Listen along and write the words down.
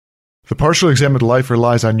The Partially Examined Life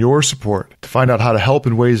relies on your support. To find out how to help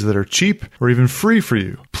in ways that are cheap or even free for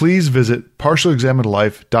you, please visit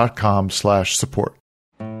partiallyexaminedlife.com/support.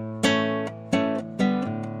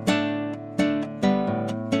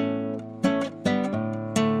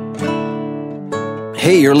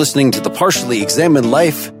 Hey, you're listening to The Partially Examined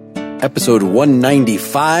Life, episode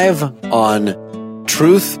 195 on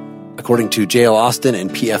truth, according to J.L. Austin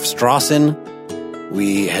and P.F. Strawson.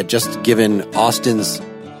 We had just given Austin's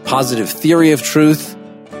positive theory of truth.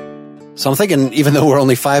 So I'm thinking, even though we're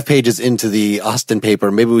only 5 pages into the Austin paper,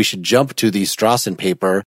 maybe we should jump to the Strawson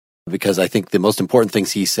paper, because I think the most important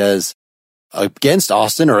things he says against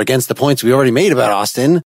Austin, or against the points we already made about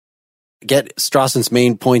Austin, get Strawson's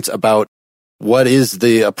main points about what is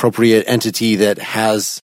the appropriate entity that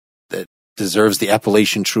deserves the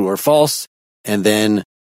appellation true or false, and then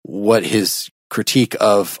what his critique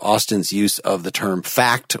of Austin's use of the term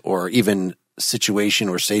fact or even situation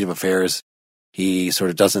or state of affairs. He sort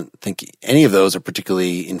of doesn't think any of those are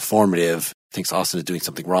particularly informative, thinks Austin is doing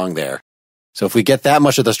something wrong there. So if we get that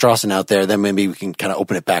much of the Strawson out there, then maybe we can kind of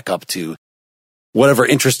open it back up to whatever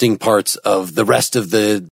interesting parts of the rest of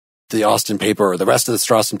the Austin paper or the rest of the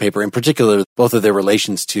Strawson paper, in particular, both of their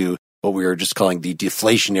relations to what we were just calling the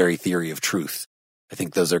deflationary theory of truth. I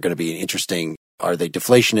think those are going to be interesting. Are they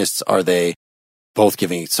deflationists? Are they both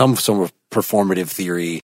giving some sort of performative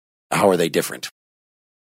theory? How are they different?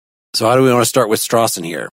 So how do we want to start with Strawson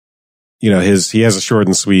here? He has a short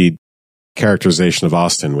and sweet characterization of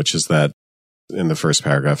Austin, which is that in the first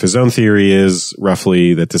paragraph, his own theory is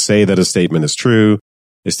roughly that to say that a statement is true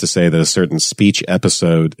is to say that a certain speech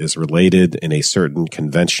episode is related in a certain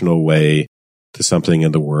conventional way to something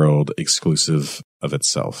in the world exclusive of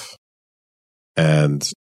itself. And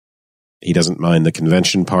he doesn't mind the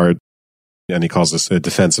convention part, and he calls this a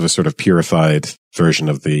defense of a sort of purified version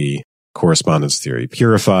of the correspondence theory.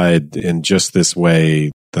 Purified in just this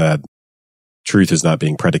way that truth is not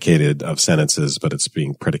being predicated of sentences, but it's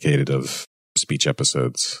being predicated of speech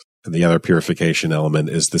episodes. And the other purification element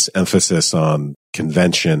is this emphasis on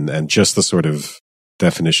convention and just the sort of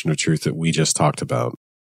definition of truth that we just talked about,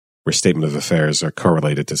 where statement of affairs are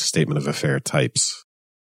correlated to statement of affair types.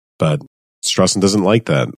 But Strawson doesn't like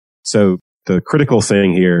that. So the critical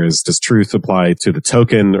thing here is, does truth apply to the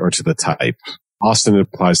token or to the type? Austin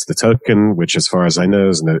applies to the token, which as far as I know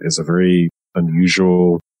is a very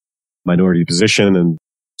unusual minority position, and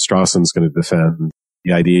Strawson's going to defend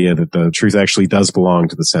the idea that the truth actually does belong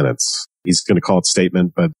to the sentence. He's going to call it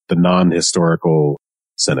statement, but the non-historical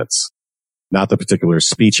sentence. Not the particular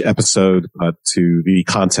speech episode, but to the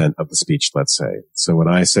content of the speech, let's say. So when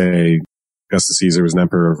I say Augustus Caesar was an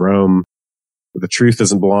emperor of Rome, the truth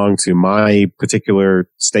doesn't belong to my particular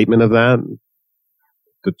statement of that.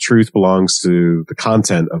 The truth belongs to the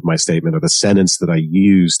content of my statement, or the sentence that I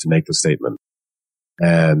use to make the statement.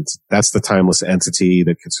 And that's the timeless entity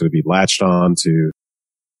that could sort of be latched on to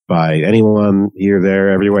by anyone here,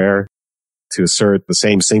 there, everywhere, to assert the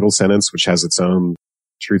same single sentence, which has its own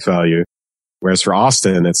truth value. Whereas for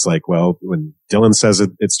Austin, it's like, well, when Dylan says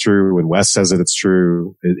it, it's true. When Wes says it, it's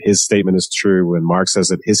true. His statement is true. When Mark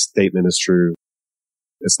says it, his statement is true.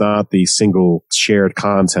 It's not the single shared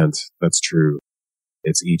content that's true.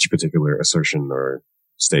 It's each particular assertion or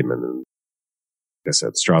statement. And like I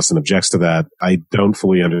said, Strawson objects to that. I don't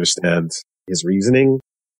fully understand his reasoning.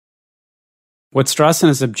 What Strawson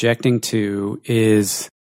is objecting to is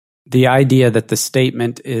the idea that the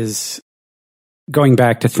statement is, going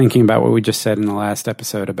back to thinking about what we just said in the last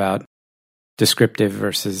episode about descriptive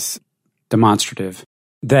versus demonstrative,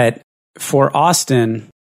 that for Austin,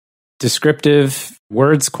 descriptive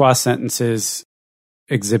words qua sentences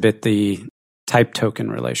exhibit the type-token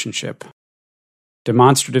relationship.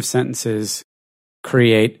 Demonstrative sentences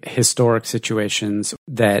create historic situations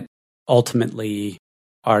that ultimately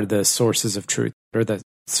are the sources of truth, or the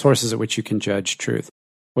sources at which you can judge truth.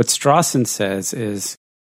 What Strawson says is,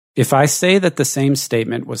 if I say that the same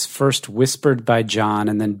statement was first whispered by John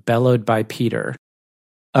and then bellowed by Peter,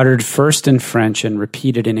 uttered first in French and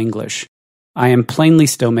repeated in English, I am plainly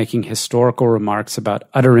still making historical remarks about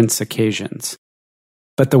utterance occasions.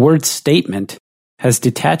 But the word statement has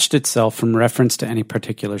detached itself from reference to any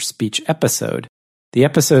particular speech episode. The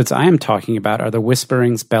episodes I am talking about are the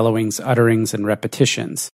whisperings, bellowings, utterings, and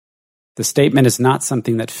repetitions. The statement is not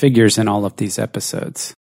something that figures in all of these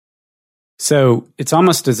episodes. So it's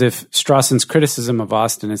almost as if Strawson's criticism of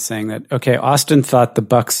Austin is saying that, okay, Austin thought the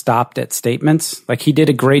buck stopped at statements. Like, he did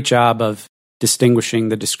a great job of distinguishing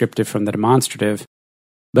the descriptive from the demonstrative.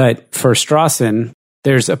 But for Strawson,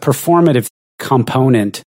 there's a performative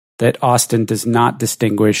component that Austin does not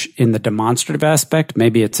distinguish in the demonstrative aspect.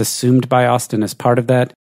 Maybe it's assumed by Austin as part of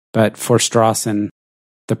that, But for Strawson,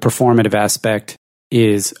 the performative aspect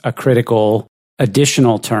is a critical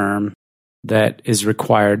additional term that is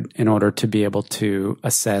required in order to be able to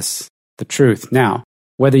assess the truth. Now,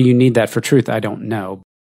 whether you need that for truth, I don't know.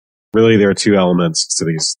 Really, there are two elements to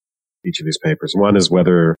each of these papers. One is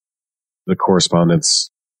whether the correspondence,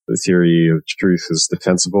 the theory of truth is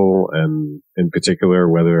defensible, and in particular,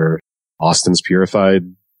 whether Austin's purified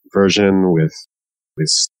version with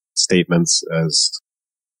his statements as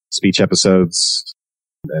speech episodes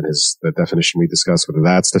and the definition we discussed, whether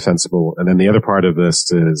that's defensible. And then the other part of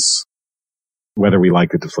this is whether we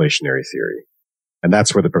like the deflationary theory. And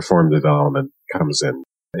that's where the performative element comes in.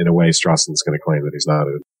 In a way, Strawson's going to claim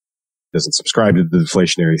that doesn't subscribe to the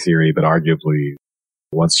deflationary theory, but arguably,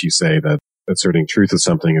 once you say that asserting truth of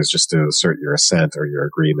something is just to assert your assent or your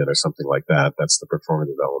agreement or something like that, that's the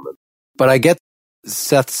performative element. But I get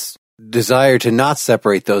Seth's desire to not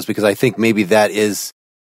separate those, because I think maybe that is,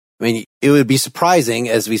 it would be surprising,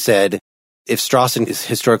 as we said, if Strawson is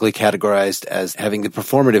historically categorized as having the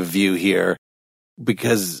performative view here,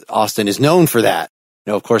 because Austin is known for that.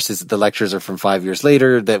 Of course, the lectures are from 5 years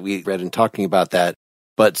later that we read in talking about that.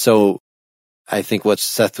 But so I think what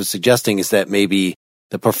Seth was suggesting is that maybe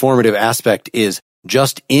the performative aspect is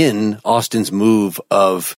just in Austin's move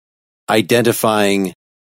of identifying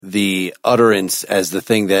the utterance as the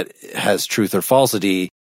thing that has truth or falsity.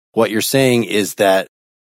 What you're saying is that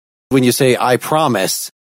when you say, I promise,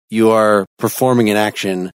 you are performing an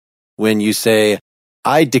action. When you say,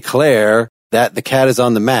 I declare that the cat is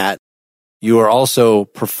on the mat, you are also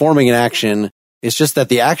performing an action. It's just that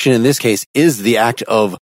the action in this case is the act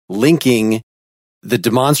of linking the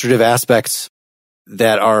demonstrative aspects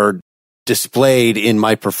that are displayed in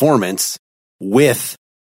my performance with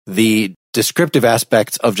the descriptive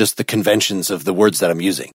aspects of just the conventions of the words that I'm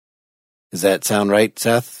using. Does that sound right,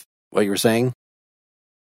 Seth, what you were saying?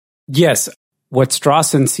 Yes. What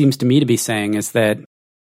Strawson seems to me to be saying is that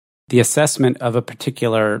the assessment of a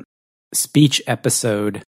particular speech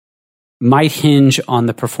episode might hinge on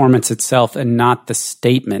the performance itself and not the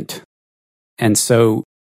statement. And so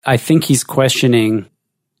I think he's questioning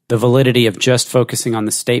the validity of just focusing on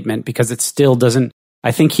the statement, because it still doesn't,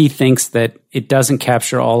 I think he thinks that it doesn't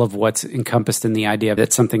capture all of what's encompassed in the idea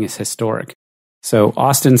that something is historic. So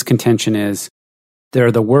Austin's contention is there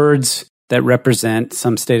are the words that represent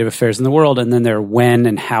some state of affairs in the world, and then there are when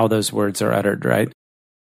and how those words are uttered, right?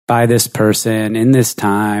 By this person, in this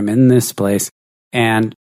time, in this place.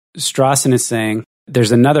 And Strawson is saying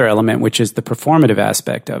there's another element, which is the performative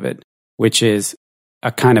aspect of it, which is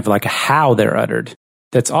a kind of like a how they're uttered.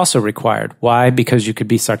 That's also required. Why? Because you could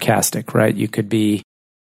be sarcastic, right? You could be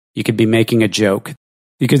making a joke.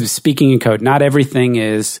 You could be speaking in code. Not everything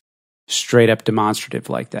is straight up demonstrative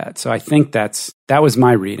like that. So I think that was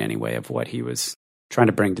my read anyway of what he was trying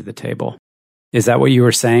to bring to the table. Is that what you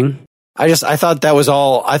were saying? I thought that was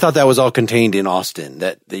all contained in Austin,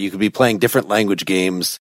 that you could be playing different language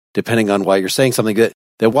games depending on why you're saying something.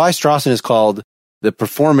 That why Strawson is called the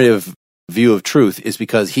performative view of truth is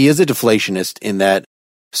because he is a deflationist in that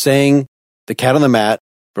saying the cat on the mat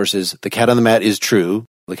versus the cat on the mat is true,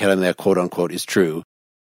 the cat on the mat quote unquote is true,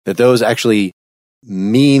 that those actually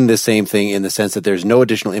mean the same thing in the sense that there's no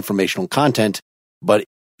additional informational content, but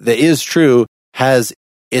the is true has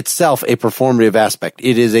itself a performative aspect.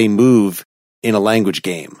 It is a move in a language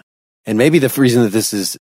game. And maybe the reason that this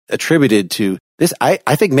is attributed to this, I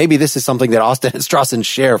think maybe this is something that Austin and Strawson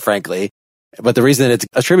share, frankly. But the reason that it's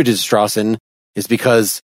attributed to Strawson is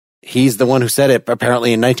because he's the one who said it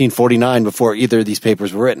apparently in 1949 before either of these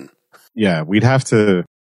papers were written. Yeah, we'd have to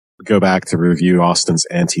go back to review Austin's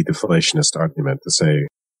anti-deflationist argument to say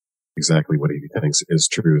exactly what he thinks is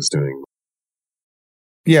true is doing.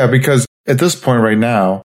 Yeah, because at this point right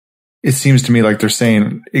now, it seems to me like they're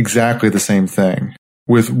saying exactly the same thing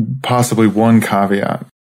with possibly one caveat,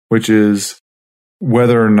 which is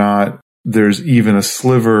whether or not there's even a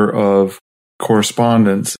sliver of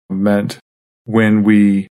correspondence meant when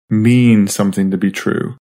we mean something to be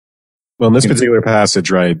true. Well, in this particular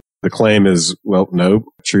passage, right, the claim is, well, no,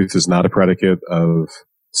 truth is not a predicate of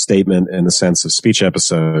statement in the sense of speech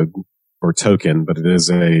episode or token, but it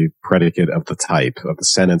is a predicate of the type, of the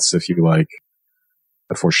sentence, if you like.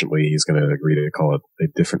 Unfortunately, he's going to agree to call it a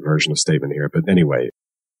different version of statement here. But anyway,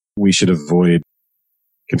 we should avoid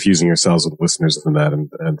confusing ourselves with listeners than that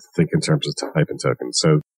and think in terms of type and token.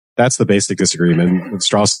 So that's the basic disagreement.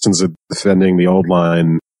 Strawson's defending the old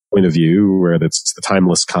line point of view where it's the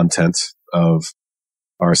timeless content of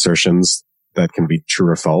our assertions that can be true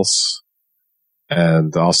or false.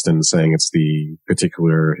 And Austin saying it's the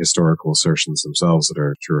particular historical assertions themselves that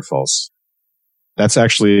are true or false. That's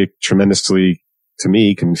actually tremendously to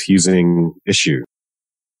me, confusing issue.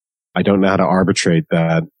 I don't know how to arbitrate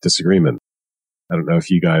that disagreement. I don't know if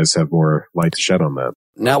you guys have more light to shed on that.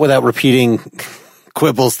 Not without repeating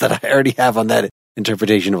quibbles that I already have on that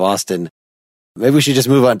interpretation of Austin. Maybe we should just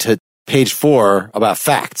move on to page 4 about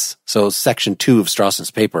facts. So section 2 of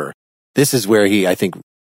Strawson's paper. This is where he, I think,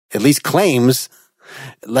 at least claims,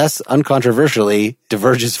 less uncontroversially,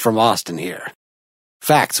 diverges from Austin here.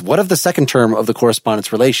 Facts. What of the second term of the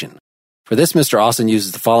correspondence relation? For this, Mr. Austin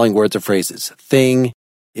uses the following words or phrases: thing,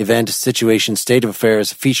 event, situation, state of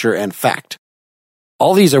affairs, feature, and fact.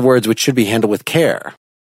 All these are words which should be handled with care.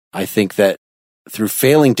 I think that through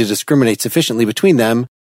failing to discriminate sufficiently between them,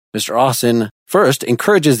 Mr. Austin first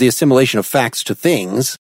encourages the assimilation of facts to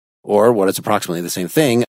things, or what is approximately the same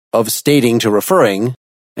thing, of stating to referring,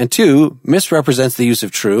 and 2, misrepresents the use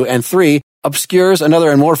of true, and 3, obscures another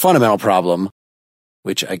and more fundamental problem,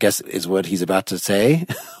 which I guess is what he's about to say,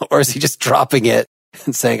 or is he just dropping it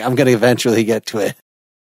and saying, I'm going to eventually get to it?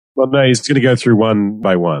 Well, no, he's going to go through one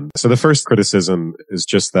by one. So the first criticism is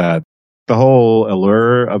just that the whole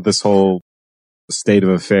allure of this whole state of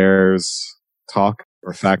affairs talk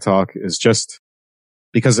or fact talk is just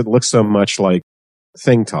because it looks so much like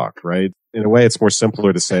thing talk, right? In a way, it's more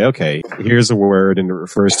simpler to say, okay, here's a word and it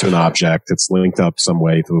refers to an object. It's linked up some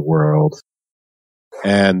way to the world.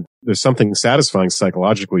 And there's something satisfying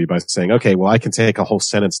psychologically by saying, okay, well, I can take a whole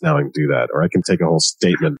sentence now and do that, or I can take a whole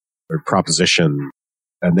statement or proposition,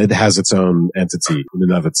 and it has its own entity in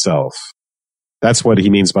and of itself. That's what he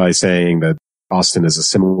means by saying that Austin is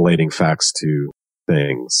assimilating facts to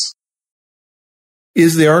things.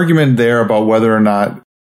 Is the argument there about whether or not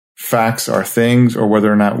facts are things or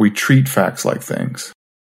whether or not we treat facts like things?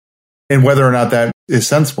 And whether or not that is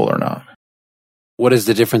sensible or not? What is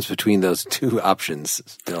the difference between those two options,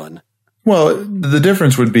 Dylan? Well, the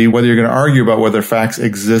difference would be whether you're going to argue about whether facts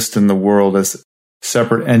exist in the world as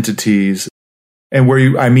separate entities, and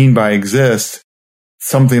where I mean by exist,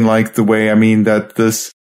 something like the way I mean that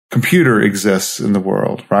this computer exists in the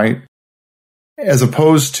world, right? As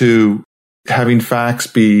opposed to having facts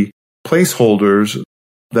be placeholders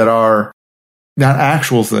that are not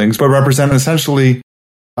actual things, but represent essentially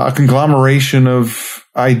a conglomeration of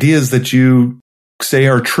ideas that you say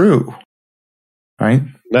are true, right?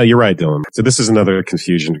 No, you're right, Dylan. So this is another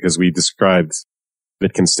confusion because we described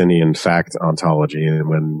Wittgensteinian fact ontology, and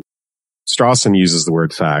when Strawson uses the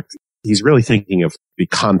word fact, he's really thinking of the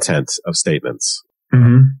content of statements.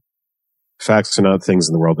 Mm-hmm. Facts are not things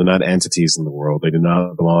in the world. They're not entities in the world. They do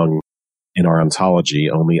not belong in our ontology,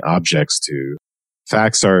 only objects to.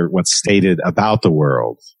 Facts are what's stated about the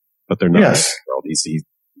world, but they're not in the world. He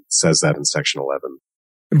says that in section 11.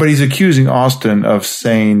 But he's accusing Austin of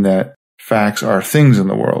saying that facts are things in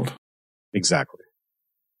the world. Exactly.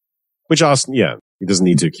 Which Austin, yeah, he doesn't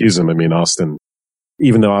need to accuse him. I mean, Austin,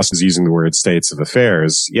 even though Austin's using the word states of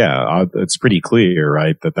affairs, yeah, it's pretty clear,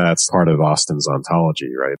 right, that that's part of Austin's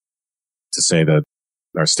ontology, right? To say that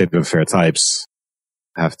our state of affair types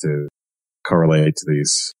have to correlate to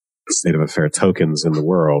these state of affair tokens in the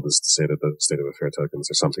world is to say that the state of affair tokens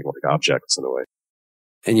are something like objects in a way.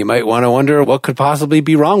 And you might want to wonder what could possibly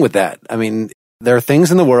be wrong with that. I mean, there are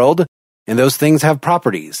things in the world and those things have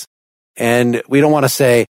properties. And we don't want to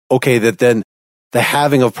say, okay, that then the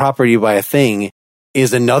having of property by a thing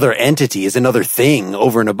is another entity, is another thing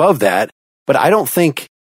over and above that. But I don't think,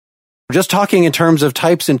 just talking in terms of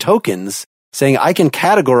types and tokens, saying I can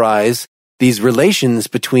categorize these relations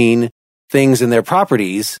between things and their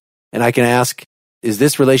properties, and I can ask, is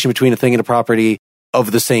this relation between a thing and a property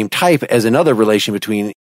of the same type as another relation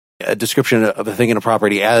between a description of a thing and a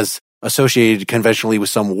property as associated conventionally with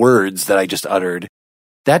some words that I just uttered?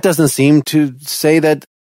 That doesn't seem to say that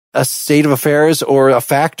a state of affairs or a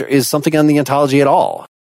fact is something on the ontology at all.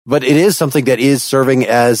 But it is something that is serving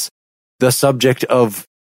as the subject of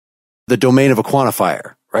the domain of a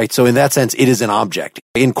quantifier, right? So in that sense, it is an object.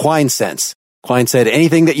 In Quine's sense, Quine said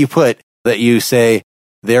anything that you put, that you say,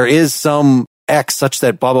 there is some X such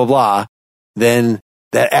that blah, blah, blah, then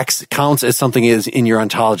that X counts as something is in your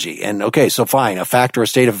ontology. And okay, so fine, a fact or a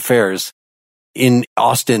state of affairs in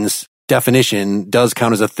Austin's definition does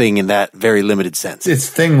count as a thing in that very limited sense. It's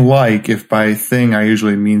thing-like, if by thing I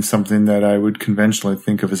usually mean something that I would conventionally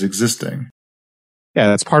think of as existing. Yeah,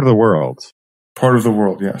 that's part of the world. Part of the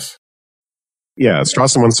world, yes. Yeah,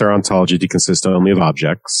 Strawson wants our ontology to consist only of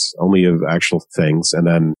objects, only of actual things, and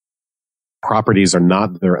then properties are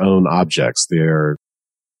not their own objects.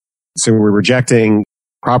 So we're rejecting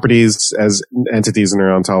properties as entities in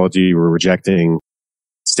our ontology. We're rejecting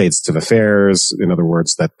states of affairs. In other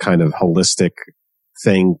words, that kind of holistic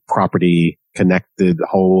thing, property, connected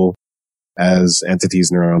whole. as entities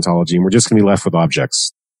in their ontology, and we're just going to be left with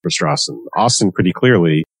objects for Strawson. Austin pretty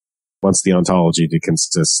clearly wants the ontology to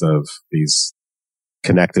consist of these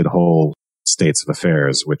connected whole states of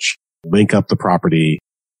affairs, which link up the property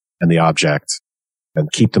and the object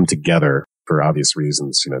and keep them together for obvious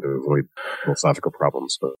reasons, to avoid philosophical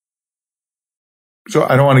problems. But so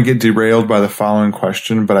I don't want to get derailed by the following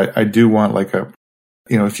question, but I do want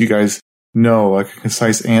if you guys know a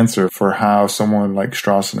concise answer for how someone like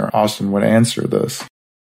Strawson or Austin would answer this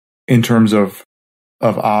in terms of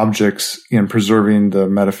objects and preserving the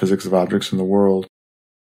metaphysics of objects in the world,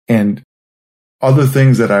 and other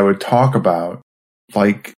things that I would talk about,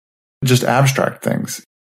 like just abstract things,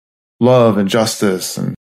 love and justice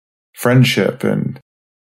and friendship and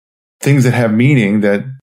things that have meaning that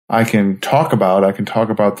I can talk about. I can talk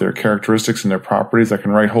about their characteristics and their properties. I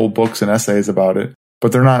can write whole books and essays about it,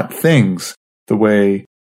 but they're not things the way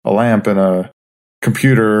a lamp and a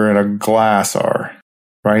computer and a glass are,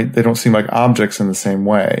 right? They don't seem like objects in the same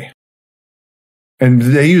way. And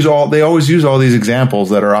they always use all these examples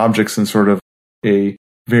that are objects in sort of a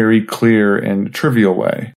very clear and trivial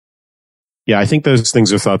way. Yeah, I think those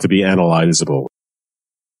things are thought to be analyzable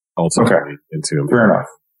ultimately into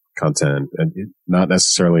content, and not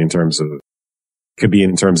necessarily in terms of, could be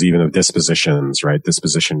in terms even of dispositions, right?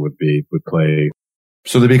 Disposition would play.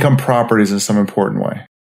 So they become properties in some important way.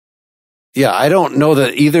 Yeah, I don't know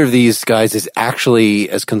that either of these guys is actually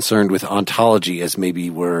as concerned with ontology as maybe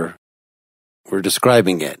we're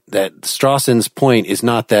describing it. That Strawson's point is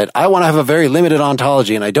not that I want to have a very limited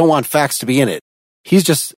ontology and I don't want facts to be in it. He's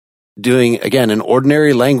just doing, again, an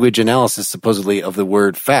ordinary language analysis, supposedly, of the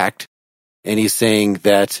word fact. And he's saying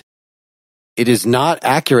that it is not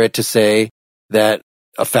accurate to say that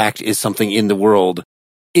a fact is something in the world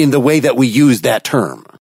in the way that we use that term.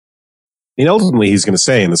 And ultimately, he's going to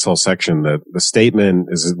say in this whole section that the statement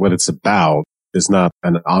is what it's about is not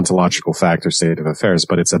an ontological fact or state of affairs,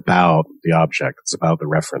 but it's about the object. It's about the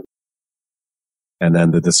referent. And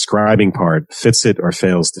then the describing part fits it or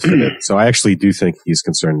fails to fit it. So I actually do think he's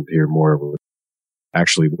concerned here more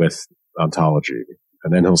with ontology.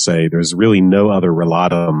 And then he'll say there's really no other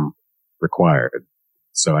relatum required.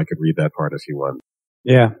 So I could read that part if you want.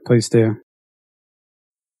 Yeah, please do.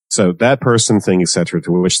 So that person, thing, etc.,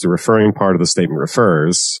 to which the referring part of the statement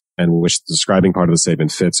refers, and which the describing part of the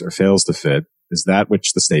statement fits or fails to fit, is that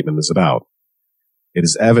which the statement is about. It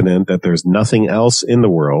is evident that there's nothing else in the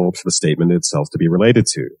world for the statement itself to be related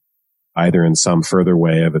to, either in some further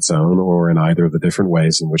way of its own or in either of the different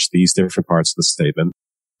ways in which these different parts of the statement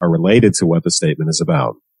are related to what the statement is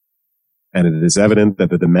about. And it is evident that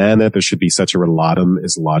the demand that there should be such a relatum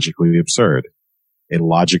is logically absurd, a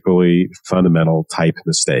logically fundamental type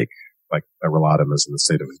mistake, like a relatum is in the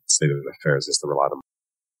state of affairs is the relatum.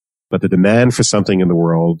 But the demand for something in the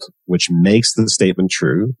world which makes the statement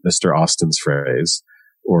true, Mr. Austin's phrase,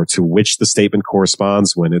 or to which the statement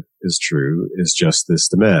corresponds when it is true, is just this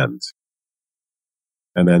demand.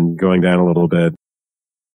 And then going down a little bit,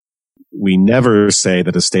 we never say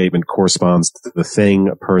that a statement corresponds to the thing,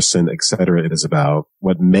 person, etc. it is about.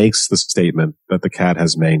 What makes the statement that the cat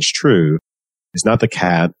has mange true is not the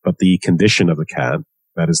cat, but the condition of the cat.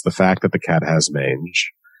 That is the fact that the cat has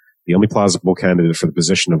mange. The only plausible candidate for the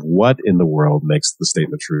position of what in the world makes the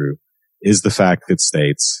statement true is the fact it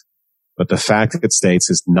states, but the fact it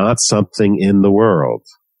states is not something in the world.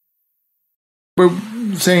 But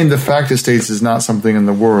saying the fact it states is not something in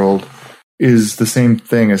the world is the same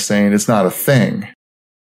thing as saying it's not a thing.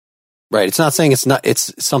 Right. It's not saying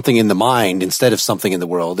it's something in the mind instead of something in the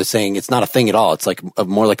world. It's saying it's not a thing at all. It's like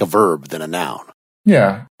more like a verb than a noun.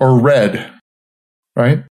 Yeah. Or red.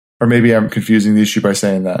 Right? Or maybe I'm confusing the issue by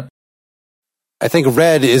saying that. I think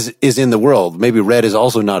red is in the world. Maybe red is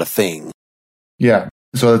also not a thing. Yeah.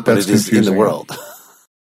 So that's confusing. In the world.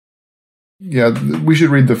 Yeah. We should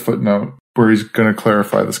read the footnote where he's going to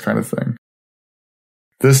clarify this kind of thing.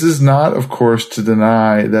 This is not, of course, to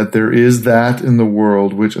deny that there is that in the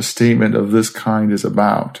world which a statement of this kind is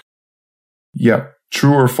about. Yep.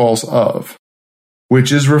 True or false of.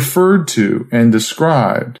 Which is referred to and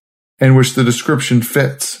described, and which the description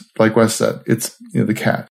fits, like Wes said, it's the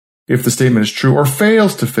cat. If the statement is true or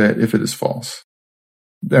fails to fit if it is false.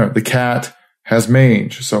 The cat has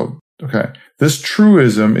mange. So, okay. This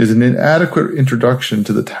truism is an inadequate introduction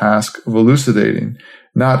to the task of elucidating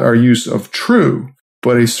not our use of true,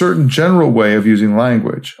 but a certain general way of using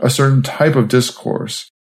language, a certain type of discourse,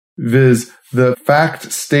 viz. The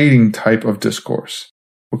fact-stating type of discourse.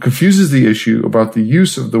 What confuses the issue about the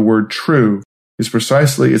use of the word true is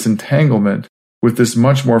precisely its entanglement with this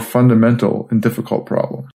much more fundamental and difficult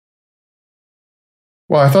problem.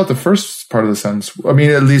 Well, I thought the first part of the sentence, I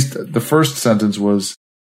mean, at least the first sentence was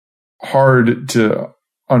hard to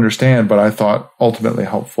understand, but I thought ultimately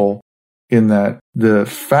helpful in that the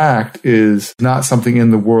fact is not something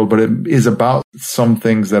in the world, but it is about some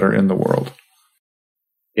things that are in the world.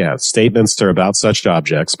 Yeah, statements are about such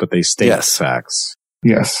objects, but they state facts.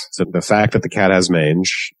 Yes. So the fact that the cat has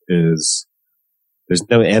mange is, there's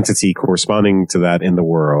no entity corresponding to that in the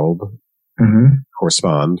world.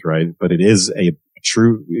 Correspond, right? But it is it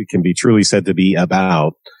can be truly said to be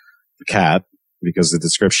about the cat because the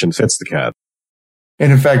description fits the cat.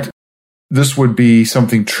 And in fact, this would be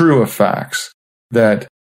something true of facts, that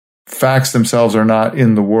facts themselves are not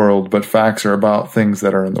in the world, but facts are about things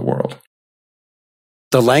that are in the world.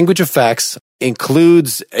 The language of facts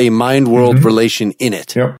includes a mind-world relation in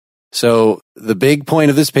it. Yep. So the big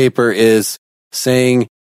point of this paper is saying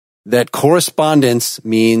that correspondence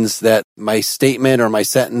means that my statement or my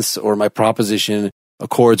sentence or my proposition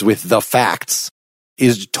accords with the facts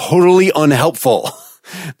is totally unhelpful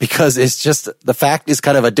because it's just, the fact is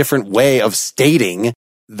kind of a different way of stating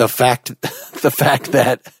the fact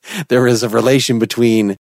that there is a relation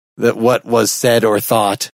between what was said or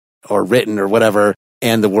thought or written or whatever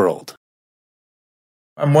and the world.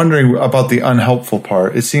 I'm wondering about the unhelpful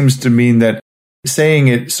part. It seems to mean that saying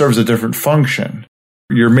it serves a different function.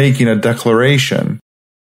 You're making a declaration,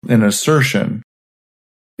 an assertion.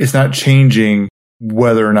 It's not changing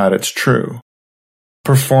whether or not it's true.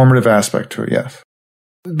 Performative aspect to it, yes.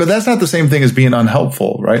 But that's not the same thing as being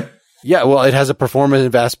unhelpful, right? Yeah, well, it has a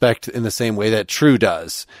performative aspect in the same way that true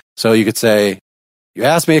does. So you could say, you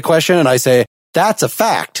ask me a question and I say, that's a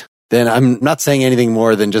fact. Then I'm not saying anything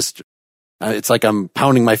more than just, it's like I'm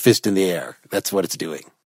pounding my fist in the air. That's what it's doing.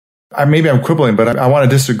 Maybe I'm quibbling, but I want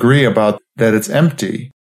to disagree about that it's empty,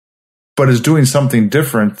 but it's doing something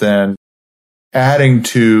different than adding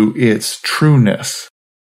to its trueness.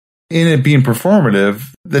 In it being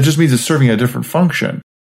performative, that just means it's serving a different function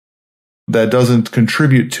that doesn't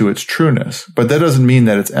contribute to its trueness. But that doesn't mean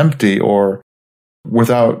that it's empty or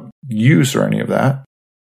without use or any of that.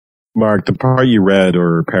 Mark, the part you read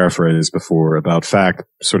or paraphrased before about fact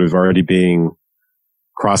sort of already being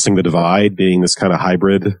crossing the divide, being this kind of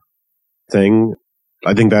hybrid thing,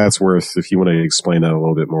 I think that's worth, if you want to explain that a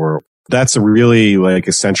little bit more. That's a really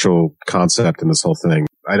essential concept in this whole thing.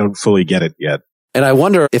 I don't fully get it yet. And I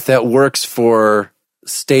wonder if that works for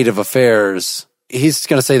state of affairs. He's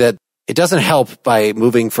going to say that it doesn't help by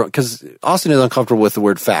moving from, because Austin is uncomfortable with the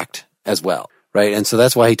word fact as well, right? And so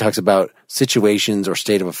that's why he talks about situations or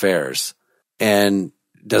state of affairs. And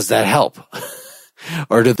does that help?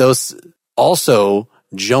 Or do those also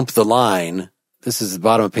jump the line? This is the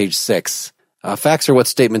bottom of page 6. Facts are what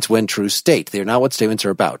statements, when true, state. They are not what statements are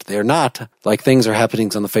about. They are not like things or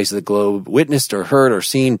happenings on the face of the globe, witnessed or heard or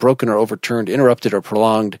seen, broken or overturned, interrupted or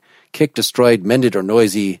prolonged, kicked, destroyed, mended, or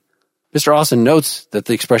noisy. Mr. Austin notes that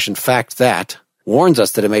the expression fact that warns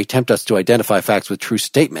us that it may tempt us to identify facts with true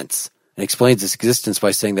statements, and explains its existence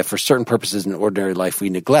by saying that for certain purposes in ordinary life we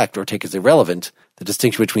neglect or take as irrelevant the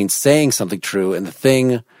distinction between saying something true and the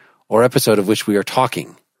thing or episode of which we are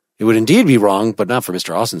talking. It would indeed be wrong, but not for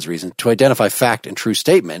Mr. Austin's reason, to identify fact and true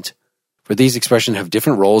statement, for these expressions have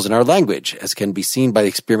different roles in our language, as can be seen by the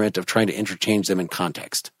experiment of trying to interchange them in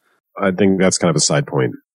context. I think that's kind of a side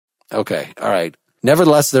point. Okay, all right.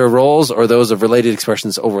 Nevertheless, their roles or those of related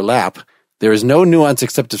expressions overlap. There is no nuance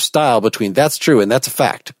except of style between that's true and that's a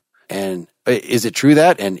fact. And is it true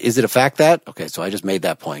that? And is it a fact that? Okay, so I just made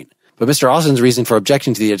that point. But Mr. Austin's reason for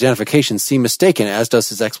objecting to the identification seems mistaken, as does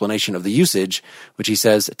his explanation of the usage, which he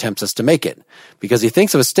says tempts us to make it. Because he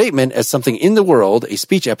thinks of a statement as something in the world, a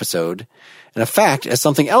speech episode, and a fact as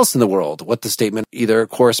something else in the world, what the statement either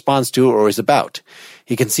corresponds to or is about.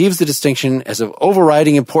 He conceives the distinction as of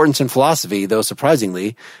overriding importance in philosophy, though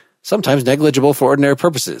surprisingly, sometimes negligible for ordinary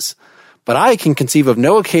purposes. But I can conceive of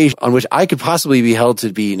no occasion on which I could possibly be held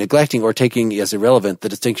to be neglecting or taking as irrelevant the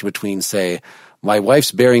distinction between, say, my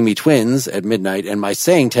wife's bearing me twins at midnight and my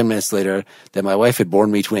saying 10 minutes later that my wife had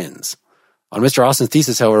borne me twins. On Mr. Austin's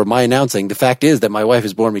thesis, however, my announcing the fact is that my wife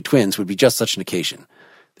has borne me twins would be just such an occasion.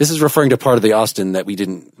 This is referring to part of the Austin that we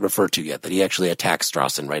didn't refer to yet, that he actually attacks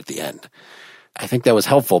Strawson right at the end. I think that was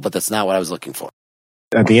helpful, but that's not what I was looking for.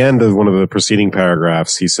 At the end of one of the preceding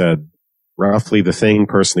paragraphs, he said, roughly the thing,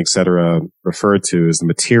 person, etc. referred to is the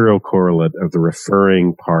material correlate of the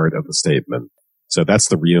referring part of the statement. So that's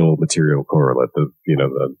the real material correlate, the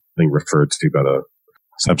thing referred to by the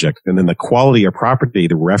subject. And then the quality or property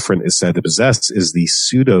the referent is said to possess is the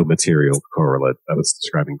pseudo-material correlate of its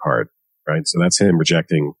describing part, right? So that's him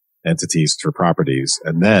rejecting entities for properties.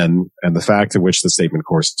 And the fact in which the statement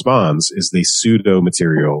corresponds is the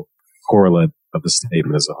pseudo-material correlate of the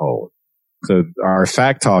statement as a whole. So our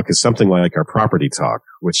fact talk is something like our property talk,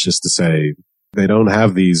 which is to say they don't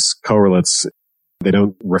have these correlates. They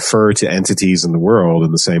don't refer to entities in the world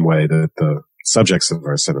in the same way that the subjects of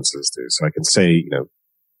our sentences do. So I can say,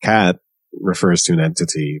 cat refers to an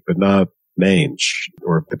entity, but not mange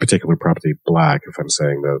or the particular property black if I'm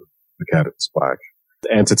saying that the cat is black.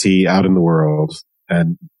 The entity out in the world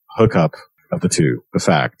and hookup of the two, the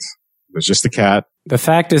fact. There's just the cat. The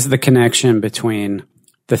fact is the connection between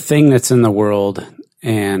the thing that's in the world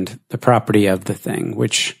and the property of the thing,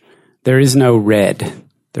 which there is no red,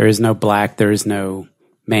 there is no black, there is no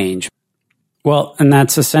mange. Well, and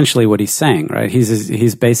that's essentially what he's saying, right?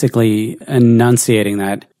 He's basically enunciating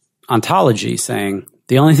that ontology, saying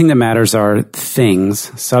the only thing that matters are things,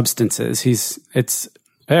 substances.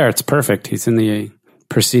 It's perfect. He's in the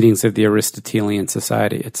proceedings of the Aristotelian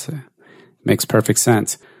society. It makes perfect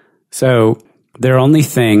sense. So they're only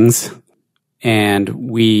things, and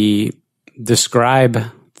we describe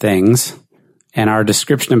things, and our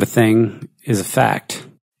description of a thing is a fact.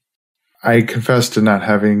 I confess to not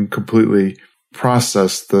having completely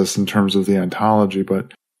processed this in terms of the ontology,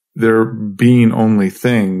 but there being only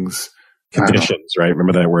things. Conditions, right?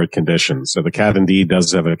 Remember that word conditions. So the cat indeed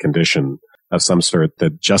does have a condition of some sort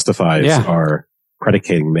that justifies our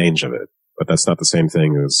predicating mange of it. But that's not the same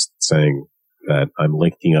thing as saying that I'm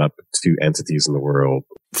linking up two entities in the world.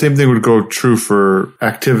 Same thing would go true for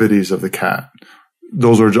activities of the cat.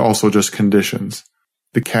 Those are also just conditions.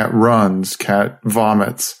 The cat runs, cat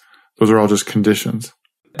vomits. Those are all just conditions.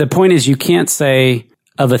 The point is you can't say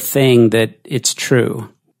of a thing that it's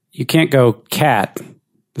true. You can't go cat.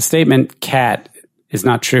 The statement cat is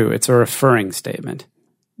not true. It's a referring statement.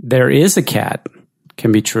 There is a cat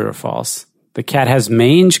can be true or false. The cat has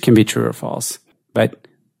mange can be true or false. But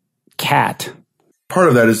cat. Part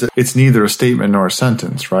of that is that it's neither a statement nor a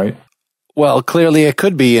sentence, right? Well, clearly it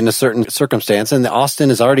could be in a certain circumstance, and Austin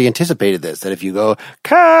has already anticipated this, that if you go,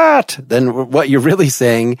 cat, then what you're really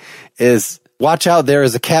saying is, watch out, there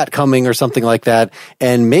is a cat coming or something like that.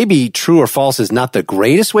 And maybe true or false is not the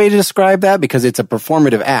greatest way to describe that because it's a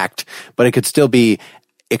performative act, but it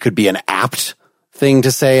could be an apt thing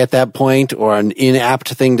to say at that point or an inapt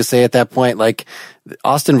thing to say at that point. Like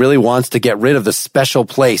Austin really wants to get rid of the special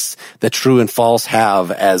place that true and false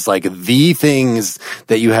have as like the things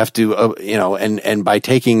that you have to, and by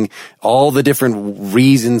taking all the different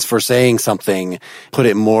reasons for saying something, put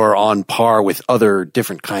it more on par with other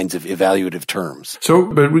different kinds of evaluative terms.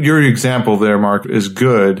 So, but your example there, Mark, is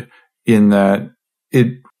good in that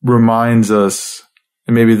it reminds us,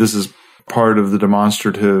 and maybe this is part of the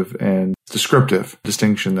demonstrative and descriptive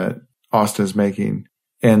distinction that Austin is making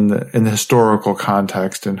in the historical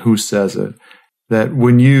context and who says it, that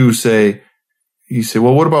when you say,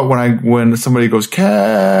 well, what about when somebody goes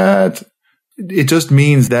cat? It just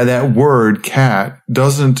means that word cat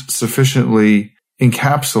doesn't sufficiently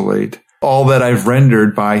encapsulate all that I've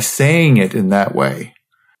rendered by saying it in that way.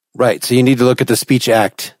 Right. So you need to look at the speech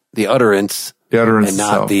act, the utterance and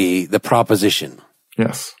not itself. the proposition.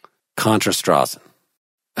 Yes. Contra Strawson.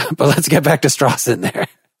 But let's get back to Strawson there,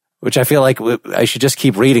 which I feel like I should just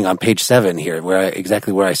keep reading on page 7 here,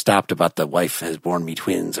 exactly where I stopped about the wife has borne me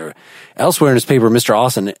twins. Or elsewhere in his paper, Mr.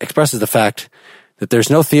 Austin expresses the fact that there's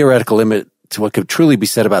no theoretical limit to what could truly be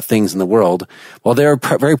said about things in the world, while there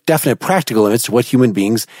are very definite practical limits to what human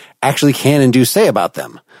beings actually can and do say about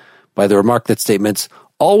them, by the remark that statements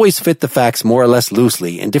always fit the facts more or less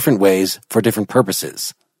loosely in different ways for different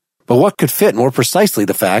purposes. But what could fit more precisely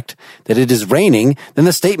the fact that it is raining than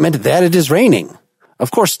the statement that it is raining?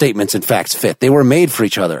 Of course, statements and facts fit. They were made for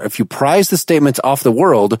each other. If you prize the statements off the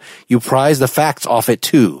world, you prize the facts off it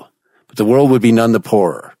too. But the world would be none the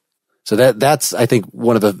poorer. So that's, I think,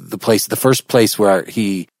 one of the first place where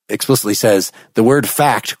he explicitly says the word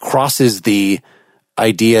fact crosses the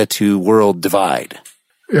idea to world divide.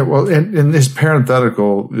 Yeah, well, and his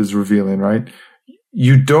parenthetical is revealing, right?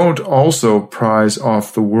 You don't also prize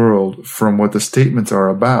off the world from what the statements are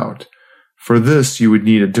about. For this, you would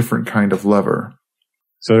need a different kind of lever.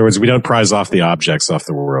 So in other words, we don't prize off the objects off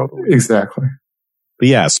the world. Exactly. But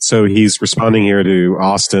yes, so he's responding here to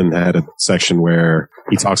Austin had a section where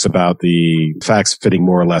he talks about the facts fitting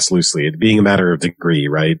more or less loosely, it being a matter of degree,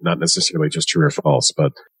 right? Not necessarily just true or false,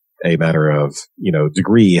 but a matter of,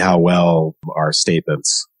 degree, how well our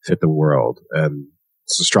statements fit the world. And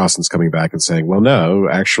so Strawson's coming back and saying, well, no,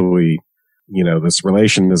 actually, this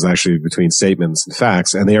relation is actually between statements and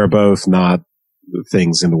facts, and they are both not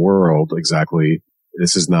things in the world exactly.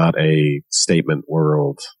 This is not a statement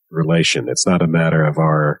world relation. It's not a matter of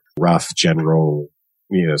our rough general,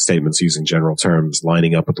 statements using general terms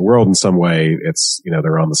lining up with the world in some way. It's,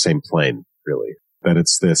 they're on the same plane. really. That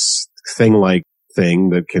it's this thing-like thing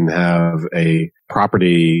that can have a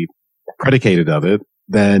property predicated of it,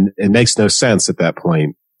 then it makes no sense at that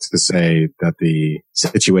point to say that the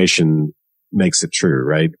situation makes it true,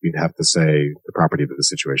 right? We'd have to say the property of the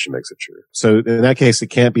situation makes it true. So in that case, it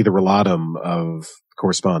can't be the relatum of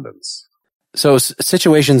correspondence. So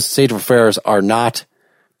situations, state of affairs are not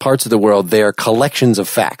parts of the world. They are collections of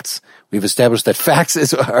facts. We've established that facts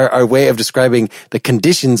is our way of describing the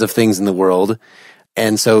conditions of things in the world.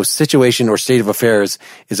 And so situation or state of affairs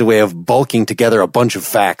is a way of bulking together a bunch of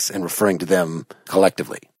facts and referring to them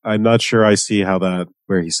collectively. I'm not sure I see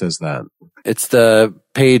where he says that. It's the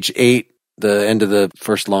page 8, the end of the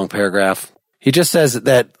first long paragraph. He just says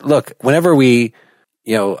that, look, whenever I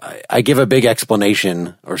give a big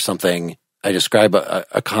explanation or something, I describe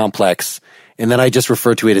a complex, and then I just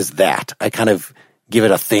refer to it as that. I kind of give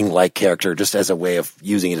it a thing-like character just as a way of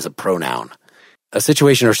using it as a pronoun. A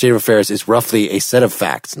situation or state of affairs is roughly a set of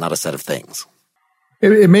facts, not a set of things.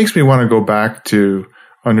 It makes me want to go back to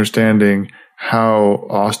understanding how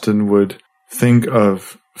Austin would think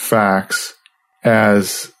of facts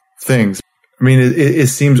as things. I mean, it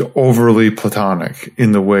seems overly platonic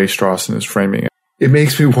in the way Strawson is framing it. It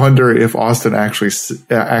makes me wonder if Austin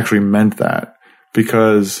actually meant that,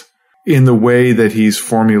 because in the way that he's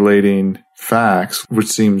formulating facts, which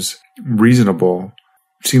seems reasonable,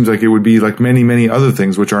 seems like it would be like many, many other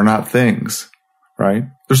things which are not things, right?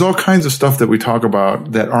 There's all kinds of stuff that we talk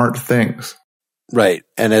about that aren't things. Right.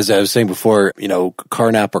 And as I was saying before,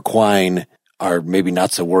 Carnap or Quine are maybe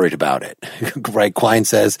not so worried about it. Right? Quine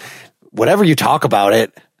says, whatever you talk about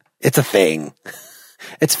it, it's a thing.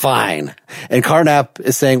 It's fine. And Carnap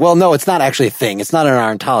is saying, well, no, it's not actually a thing. It's not in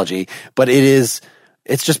our ontology, but it's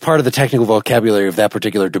just part of the technical vocabulary of that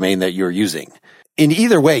particular domain that you're using. In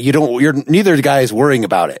either way, neither guy is worrying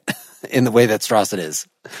about it in the way that Strawson is.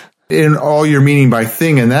 And all you're meaning by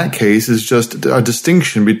thing in that case is just a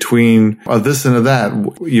distinction between a this and a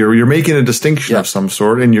that. You're making a distinction of some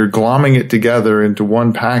sort, and you're glomming it together into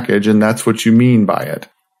one package, and that's what you mean by it.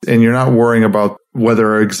 And you're not worrying about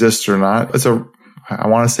whether it exists or not. I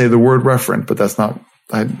want to say the word referent, but that's not,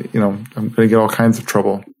 I'm going to get all kinds of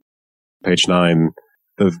trouble. Page 9.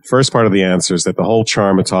 The first part of the answer is that the whole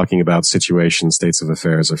charm of talking about situations, states of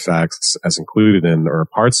affairs, or facts as included in or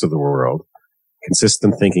parts of the world consists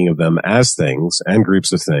in thinking of them as things and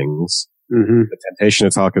groups of things. Mm-hmm. The temptation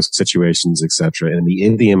to talk of situations, etc., and the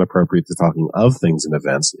idiom appropriate to talking of things and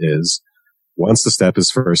events is, once the step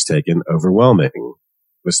is first taken, overwhelming.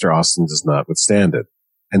 Mr. Austin does not withstand it.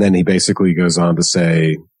 And then he basically goes on to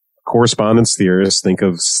say, correspondence theorists think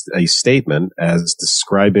of a statement as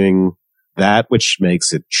describing that which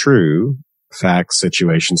makes it true, fact,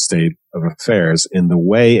 situation, state of affairs, in the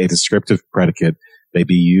way a descriptive predicate may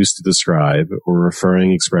be used to describe or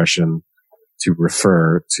referring expression to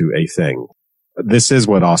refer to a thing. This is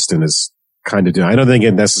what Austin is kind of doing. I don't think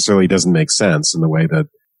it necessarily doesn't make sense in the way that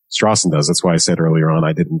Strawson does. That's why I said earlier on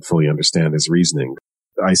I didn't fully understand his reasoning.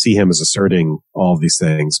 I see him as asserting all of these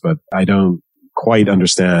things, but I don't quite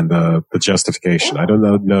understand the justification. I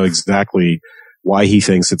don't know exactly why he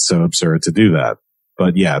thinks it's so absurd to do that.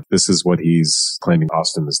 But yeah, this is what he's claiming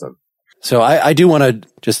Austin has done. So I do want to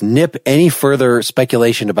just nip any further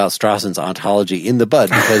speculation about Strawson's ontology in the bud,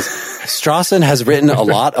 because Strawson has written a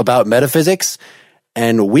lot about metaphysics,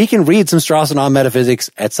 and we can read some Strawson on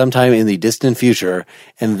metaphysics at some time in the distant future,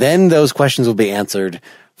 and then those questions will be answered.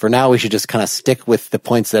 For now, we should just kind of stick with the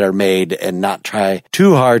points that are made and not try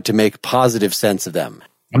too hard to make positive sense of them.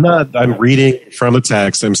 I'm reading from a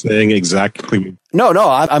text. I'm saying exactly. No,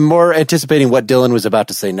 I'm more anticipating what Dylan was about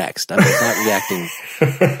to say next. I'm not reacting.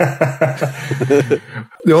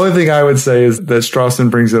 The only thing I would say is that Strawson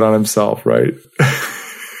brings it on himself, right?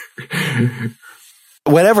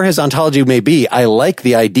 Whatever his ontology may be, I like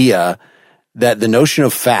the idea that the notion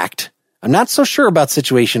of fact, I'm not so sure about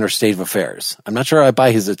situation or state of affairs. I'm not sure I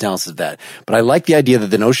buy his analysis of that, but I like the idea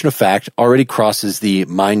that the notion of fact already crosses the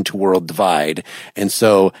mind to world divide. And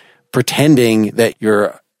so pretending that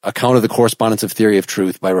your account of the correspondence of theory of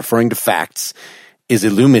truth by referring to facts is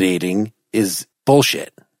illuminating is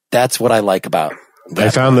bullshit. That's what I like about that. I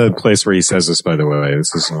found the place where he says this, by the way.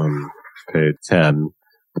 This is on page 10.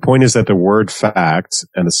 The point is that the word fact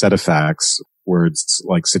and a set of facts, words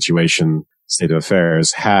like situation, state of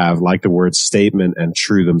affairs, have, like the words statement and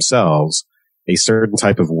true themselves, a certain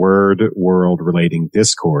type of word-world relating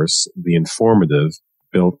discourse, the informative,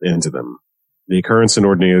 built into them. The occurrence in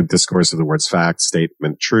ordinary discourse of the words fact,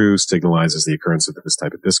 statement, true signalizes the occurrence of this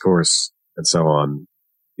type of discourse, and so on.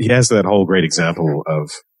 He has that whole great example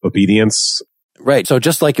of obedience. Right. So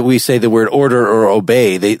just like we say the word order or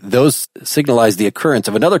obey, those signalize the occurrence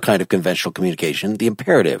of another kind of conventional communication, the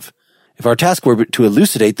imperative. If our task were to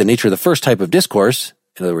elucidate the nature of the first type of discourse,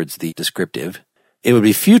 in other words, the descriptive, it would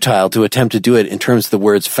be futile to attempt to do it in terms of the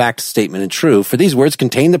words fact, statement, and true, for these words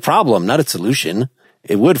contain the problem, not its solution.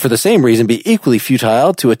 It would, for the same reason, be equally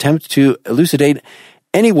futile to attempt to elucidate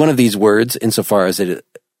any one of these words insofar as the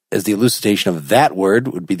elucidation of that word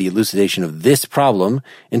would be the elucidation of this problem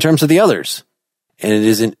in terms of the others. And it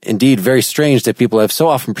is indeed very strange that people have so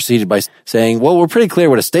often proceeded by saying, well, we're pretty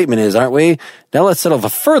clear what a statement is, aren't we? Now let's settle a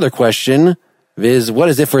further question, viz. What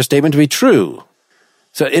is it for a statement to be true?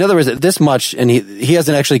 So in other words, this much, and he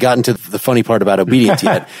hasn't actually gotten to the funny part about obedience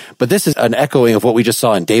yet, but this is an echoing of what we just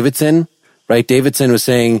saw in Davidson, right? Davidson was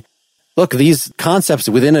saying, look, these concepts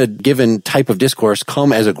within a given type of discourse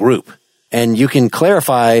come as a group, and you can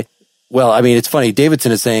clarify. Well, I mean, it's funny.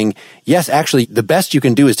 Davidson is saying, yes, actually, the best you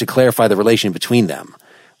can do is to clarify the relation between them.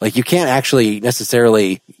 Like, you can't actually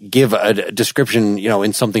necessarily give a description,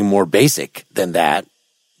 in something more basic than that.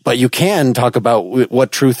 But you can talk about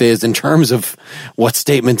what truth is in terms of what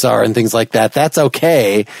statements are and things like that. That's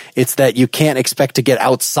okay. It's that you can't expect to get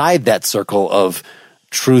outside that circle of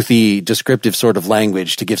truthy, descriptive sort of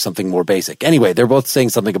language to give something more basic. Anyway, they're both saying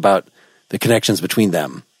something about the connections between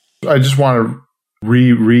them. I just want to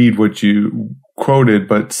reread what you quoted,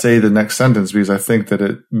 but say the next sentence because I think that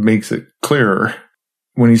it makes it clearer.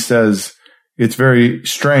 When he says, it's very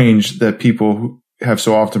strange that people have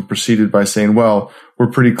so often proceeded by saying, well,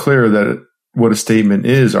 we're pretty clear that what a statement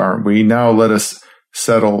is, aren't we? Now let us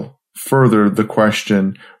settle further the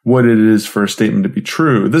question, what it is for a statement to be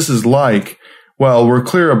true. This is like, well, we're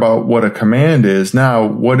clear about what a command is. Now,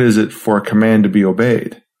 what is it for a command to be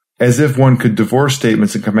obeyed? As if one could divorce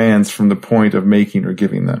statements and commands from the point of making or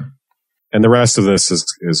giving them. And the rest of this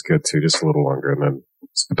is good too, just a little longer. And then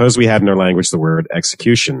suppose we had in our language the word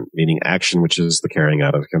execution, meaning action, which is the carrying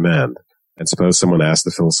out of a command. And suppose someone asked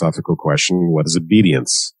the philosophical question, what is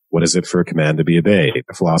obedience? What is it for a command to be obeyed?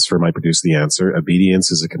 A philosopher might produce the answer,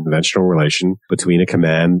 obedience is a conventional relation between a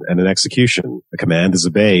command and an execution. A command is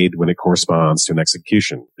obeyed when it corresponds to an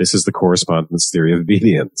execution. This is the correspondence theory of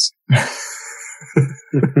obedience.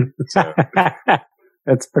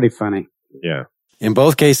 That's pretty funny. Yeah. In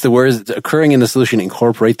both cases, the words occurring in the solution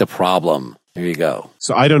incorporate the problem. There you go.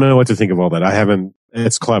 So I don't know what to think of all that.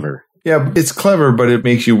 It's clever. Yeah, it's clever, but it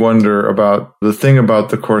makes you wonder about the thing about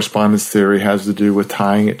the correspondence theory has to do with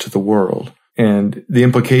tying it to the world. And the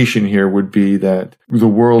implication here would be that the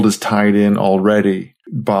world is tied in already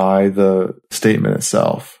by the statement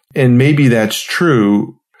itself. And maybe that's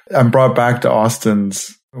true. I'm brought back to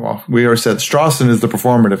Austin's. Well, we already said Strawson is the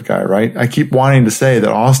performative guy, right? I keep wanting to say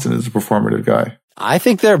that Austin is the performative guy. I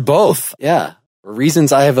think they're both. Yeah. For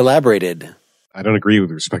reasons I have elaborated. I don't agree with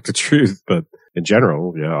respect to truth, but in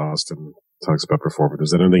general, yeah, Austin talks about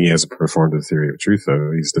performatives. I don't think he has a performative theory of truth,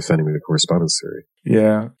 though. He's defending the correspondence theory.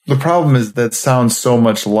 Yeah. The problem is that sounds so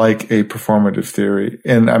much like a performative theory,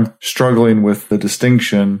 and I'm struggling with the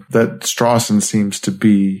distinction that Strawson seems to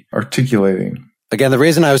be articulating. Again, the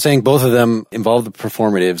reason I was saying both of them involve the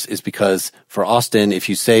performatives is because for Austin, if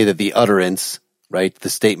you say that the utterance, right, the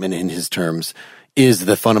statement in his terms, is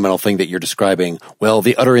the fundamental thing that you're describing, well,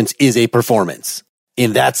 the utterance is a performance.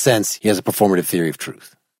 In that sense, he has a performative theory of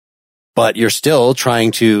truth. But you're still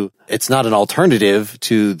trying to, it's not an alternative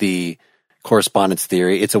to the correspondence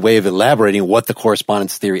theory. It's a way of elaborating what the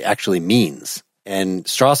correspondence theory actually means. And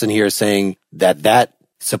Strawson here is saying that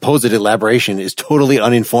supposed elaboration is totally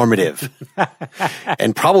uninformative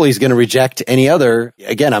and probably is going to reject any other.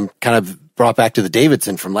 Again, I'm kind of brought back to the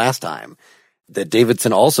Davidson from last time, that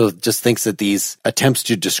Davidson also just thinks that these attempts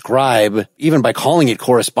to describe, even by calling it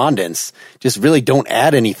correspondence, just really don't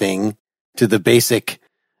add anything to the basic,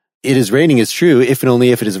 it is raining is true if and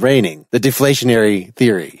only if it is raining, the deflationary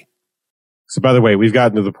theory. So by the way, we've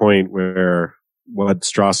gotten to the point where what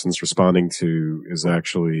Strawson's responding to is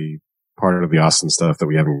actually part of the Austin stuff that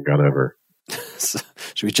we haven't gone over. So,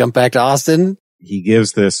 should we jump back to Austin? He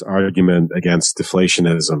gives this argument against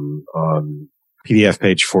deflationism on PDF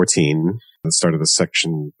page 14, the start of the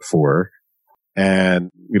section 4.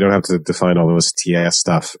 And we don't have to define all those TS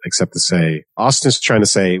stuff except to say, Austin is trying to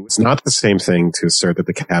say it's not the same thing to assert that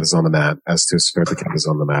the cat is on the mat as to assert the cat is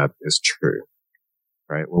on the mat is true.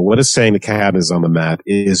 Right? Well, what is saying the cat is on the mat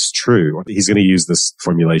is true? He's going to use this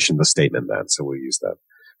formulation, the statement then, so we'll use that.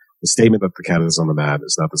 The statement that the cat is on the mat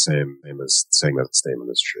is not the same as saying that the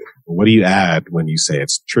statement is true. What do you add when you say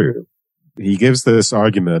it's true? He gives this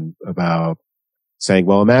argument about saying,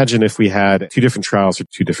 well, imagine if we had 2 different trials for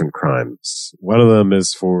 2 different crimes. One of them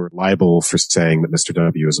is for libel for saying that Mr.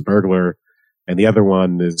 W is a burglar, And the other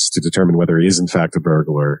one is to determine whether he is in fact a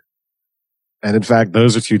burglar. And in fact,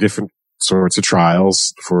 those are two different sorts of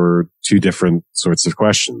trials for two different sorts of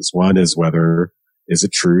questions. One is whether, is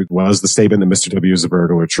it true? Was the statement that Mr. W is a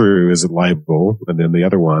burglar true? Is it liable? And then the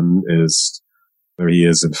other one is whether he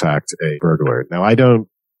is in fact a burglar. Now, I don't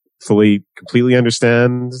fully, completely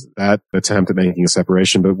understand that attempt at making a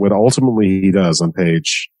separation, but what ultimately he does on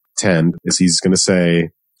page 10 is he's going to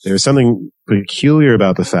say there's something peculiar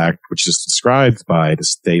about the fact which is described by the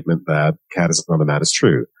statement that cat is on the mat is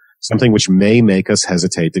true. Something which may make us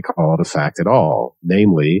hesitate to call it a fact at all,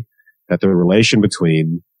 namely that the relation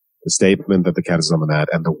between the statement that the cat is on the mat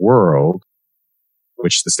and the world,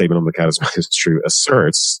 which the statement on the cat is true,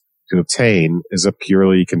 asserts to obtain, is a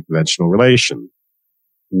purely conventional relation.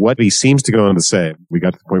 What he seems to go on to say, we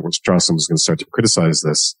got to the point where Strawson was going to start to criticize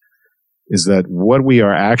this, is that what we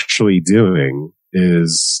are actually doing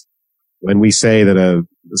is when we say that a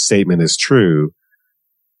statement is true,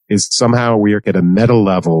 is somehow we are at a meta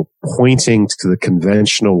level pointing to the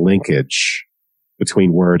conventional linkage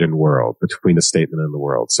between word and world, between the statement and the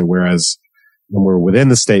world. So whereas when we're within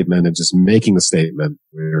the statement and just making the statement,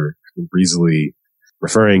 we're breezily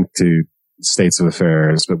referring to states of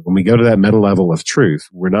affairs. But when we go to that meta level of truth,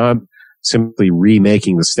 we're not simply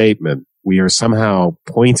remaking the statement. We are somehow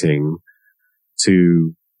pointing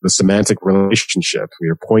to the semantic relationship. We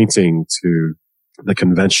are pointing to the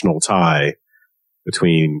conventional tie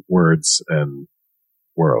between words and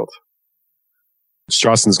world.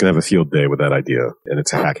 Strawson's going to have a field day with that idea and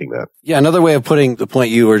attacking that. Yeah, another way of putting the point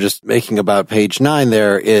you were just making about page 9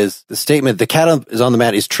 there is the statement, the cat is on the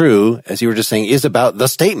mat is true, as you were just saying, is about the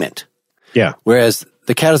statement. Yeah. Whereas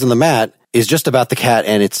the cat is on the mat is just about the cat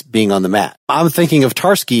and it's being on the mat. I'm thinking of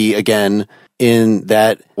Tarski again in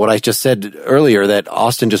that what I just said earlier, that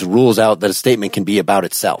Austin just rules out that a statement can be about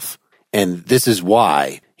itself. And this is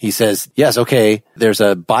why he says, yes, okay, there's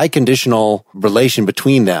a biconditional relation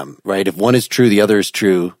between them, right? If one is true, the other is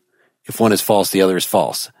true. If one is false, the other is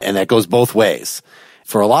false. And that goes both ways.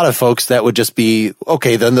 For a lot of folks, that would just be,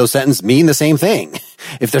 okay, then those sentences mean the same thing.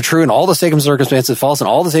 If they're true in all the circumstances, false in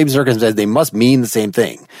all the same circumstances, they must mean the same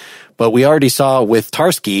thing. But we already saw with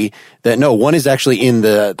Tarski that no, one is actually in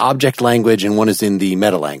the object language and one is in the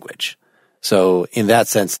meta language. So in that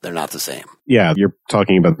sense, they're not the same. Yeah, you're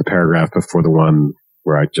talking about the paragraph before the one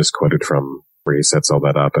where I just quoted from, where he sets all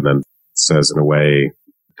that up and then says in a way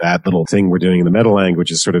that little thing we're doing in the meta language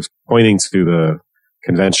is sort of pointing to the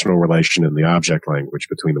conventional relation in the object language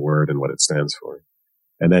between the word and what it stands for.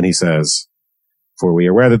 And then he says, for we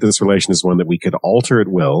are aware that this relation is one that we could alter at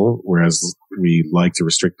will, whereas we like to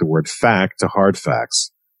restrict the word fact to hard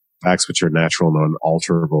facts, facts which are natural and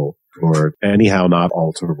unalterable, or anyhow not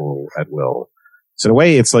alterable at will. So in a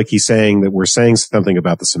way, it's like he's saying that we're saying something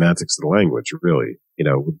about the semantics of the language, really. You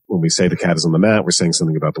know, when we say the cat is on the mat, we're saying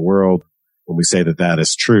something about the world. When we say that that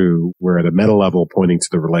is true, we're at a meta level pointing to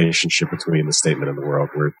the relationship between the statement and the world.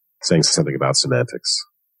 We're saying something about semantics.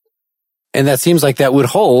 And that seems like that would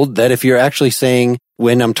hold that if you're actually saying,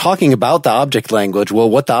 when I'm talking about the object language, well,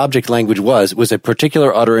 what the object language was a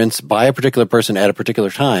particular utterance by a particular person at a particular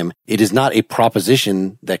time. It is not a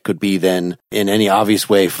proposition that could be then in any obvious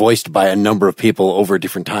way voiced by a number of people over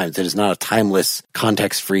different times. It is not a timeless,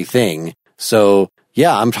 context-free thing. So,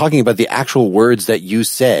 yeah, I'm talking about the actual words that you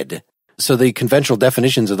said. So the conventional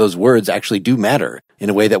definitions of those words actually do matter in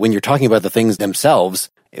a way that when you're talking about the things themselves,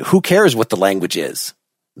 who cares what the language is?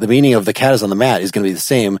 The meaning of the cat is on the mat is going to be the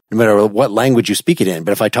same no matter what language you speak it in.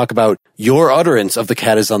 But if I talk about your utterance of the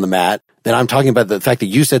cat is on the mat, then I'm talking about the fact that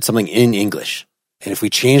you said something in English. And if we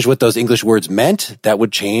changed what those English words meant, that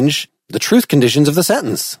would change the truth conditions of the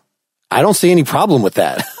sentence. I don't see any problem with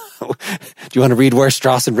that. Do you want to read where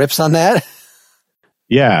Strawson rips on that?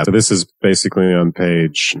 Yeah, so this is basically on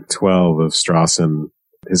page 12 of Strawson.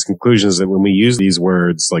 His conclusion is that when we use these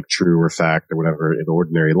words like true or fact or whatever in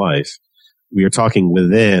ordinary life, we are talking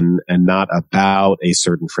within and not about a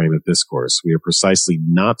certain frame of discourse. We are precisely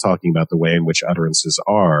not talking about the way in which utterances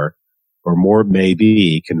are, or more may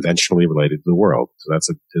be, conventionally related to the world. So that's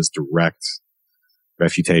his direct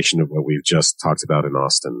refutation of what we've just talked about in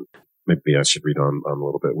Austin. Maybe I should read on a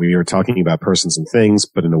little bit. We are talking about persons and things,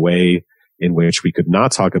 but in a way in which we could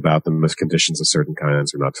not talk about them if conditions of certain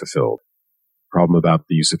kinds are not fulfilled. The problem about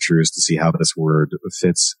the use of true is to see how this word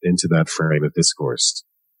fits into that frame of discourse.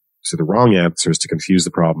 So the wrong answer is to confuse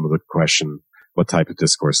the problem with the question, what type of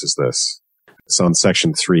discourse is this? It's on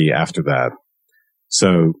section 3 after that.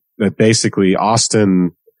 So that basically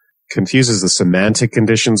Austin confuses the semantic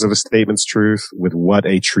conditions of a statement's truth with what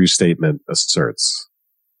a true statement asserts.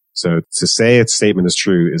 So to say a statement is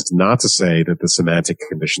true is not to say that the semantic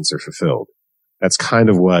conditions are fulfilled. That's kind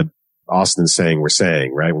of what Austin is saying we're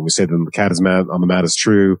saying, right? When we say that the cat is mad on the mat is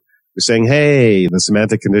true, we're saying, hey, the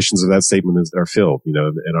semantic conditions of that statement are filled, in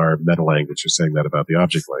our meta language. We're saying that about the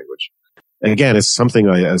object language. And again, it's something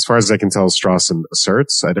as far as I can tell, Strawson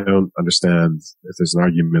asserts. I don't understand if there's an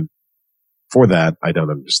argument for that. I don't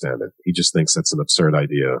understand it. He just thinks that's an absurd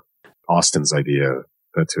idea. Austin's idea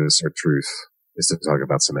that to assert truth is to talk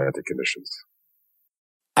about semantic conditions.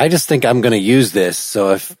 I just think I'm going to use this.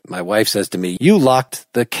 So if my wife says to me, you locked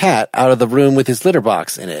the cat out of the room with his litter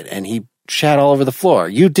box in it and he shat all over the floor.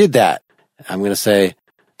 You did that. I'm going to say,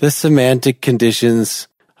 the semantic conditions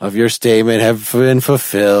of your statement have been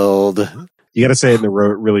fulfilled. You got to say it in a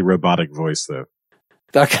really robotic voice, though.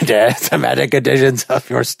 The semantic conditions of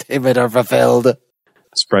your statement are fulfilled. I'm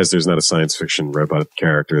surprised there's not a science fiction robot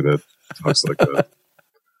character that talks like that.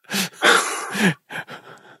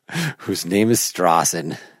 Whose name is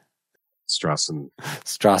Strawson. Strawson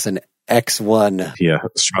X1. Yeah,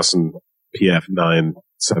 Strawson PF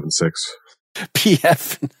 976.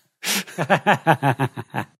 PF.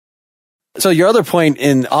 So your other point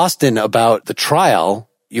in Austin about the trial,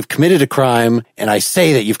 you've committed a crime, and I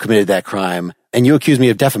say that you've committed that crime, and you accuse me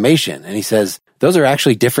of defamation. And he says, those are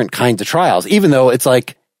actually different kinds of trials, even though it's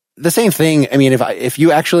like the same thing. I mean, if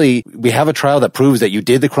we have a trial that proves that you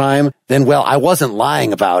did the crime, then, well, I wasn't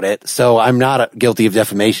lying about it, so I'm not guilty of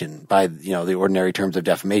defamation by, the ordinary terms of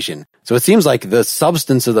defamation. So it seems like the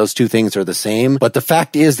substance of those two things are the same, but the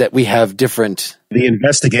fact is that we have different... The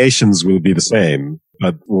investigations will be the same,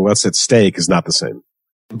 but what's at stake is not the same.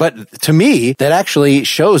 But to me, that actually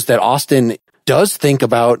shows that Austin does think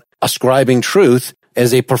about ascribing truth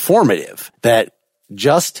as a performative, that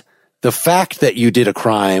just the fact that you did a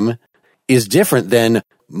crime is different than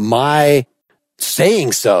my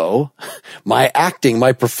saying so, my acting,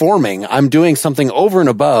 my performing. I'm doing something over and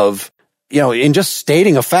above, in just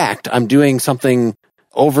stating a fact, I'm doing something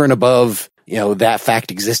over and above, that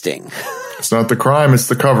fact existing. It's not the crime, it's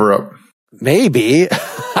the cover-up. Maybe.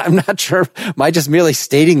 I'm not sure. Am I just merely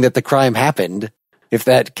stating that the crime happened? If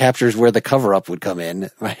that captures where the cover-up would come in,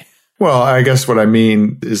 right? Well, I guess what I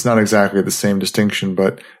mean is not exactly the same distinction,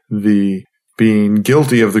 but the being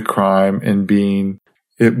guilty of the crime and being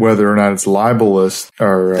whether or not it's libelous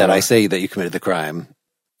or... that I say that you committed the crime.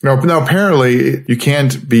 No, apparently you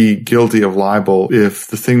can't be guilty of libel if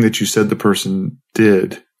the thing that you said the person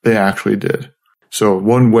did, they actually did. So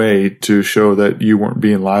one way to show that you weren't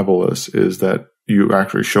being libelous is that you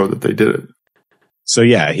actually show that they did it. So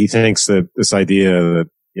yeah, he thinks that this idea that,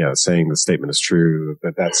 saying the statement is true,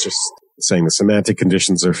 that's just saying the semantic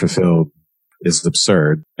conditions are fulfilled is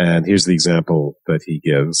absurd. And here's the example that he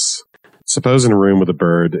gives. Suppose in a room with a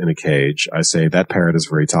bird in a cage, I say that parrot is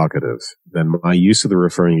very talkative. Then my use of the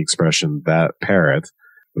referring expression, that parrot,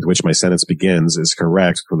 with which my sentence begins, is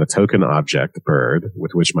correct when the token object, bird,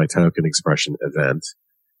 with which my token expression, event,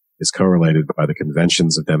 is correlated by the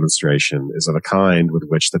conventions of demonstration, is of a kind with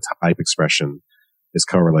which the type expression is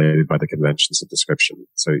correlated by the conventions of description.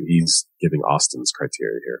 So he's giving Austin's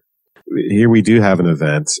criteria here. Here we do have an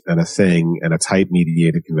event and a thing and a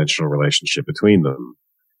type-mediated conventional relationship between them.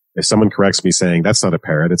 If someone corrects me saying, that's not a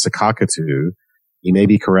parrot, it's a cockatoo, he may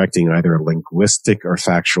be correcting either a linguistic or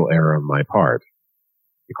factual error on my part.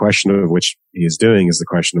 The question of which he is doing is the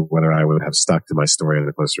question of whether I would have stuck to my story in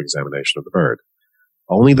a closer examination of the bird.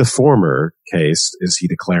 Only the former case is he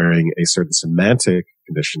declaring a certain semantic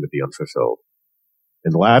condition to be unfulfilled.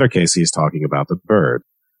 In the latter case, he is talking about the bird.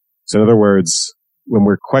 So in other words, when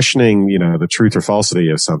we're questioning, the truth or falsity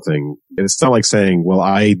of something, it's not like saying, well,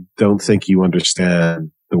 I don't think you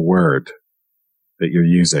understand the word that you're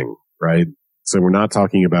using, right? So we're not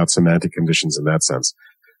talking about semantic conditions in that sense.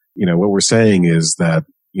 What we're saying is that,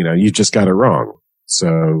 you just got it wrong.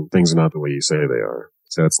 So things are not the way you say they are.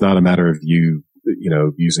 So it's not a matter of you,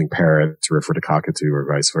 using parrot to refer to cockatoo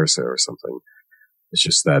or vice versa or something. It's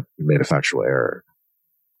just that you made a factual error.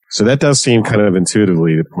 So that does seem kind of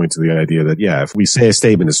intuitively to point to the idea that, yeah, if we say a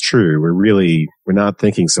statement is true, we're not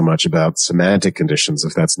thinking so much about semantic conditions,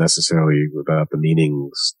 if that's necessarily about the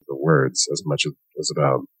meanings of the words as much as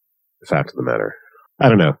about the fact of the matter. I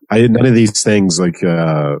don't know. None of these things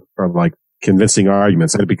are like convincing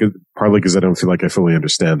arguments, partly because I don't feel like I fully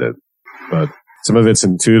understand it. But some of it's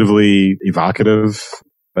intuitively evocative,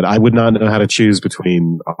 but I would not know how to choose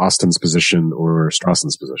between Austin's position or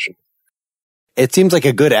Strawson's position. It seems like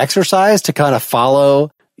a good exercise to kind of follow,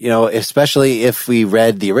 especially if we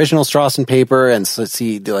read the original Strawson paper and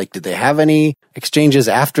see, did they have any exchanges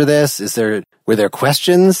after this? Were there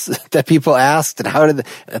questions that people asked, and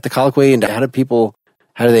at the colloquy, and how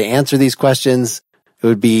do they answer these questions? It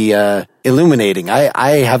would be illuminating.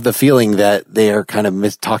 I have the feeling that they are kind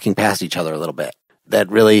of talking past each other a little bit. that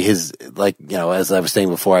really his, like, you know, as I was saying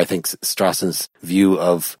before, I think Strawson's view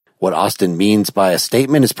of what Austin means by a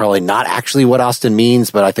statement is probably not actually what Austin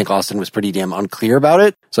means, but I think Austin was pretty damn unclear about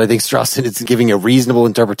it. So I think Strawson is giving a reasonable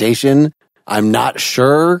interpretation. I'm not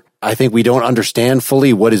sure. I think we don't understand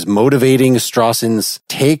fully what is motivating Strawson's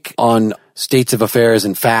take on states of affairs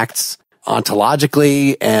and facts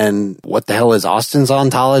ontologically, and what the hell is Austin's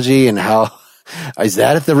ontology, and how is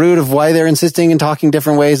that at the root of why they're insisting and talking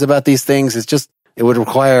different ways about these things. It's just, it would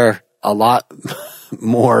require a lot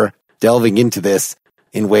more delving into this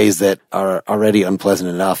in ways that are already unpleasant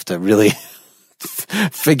enough to really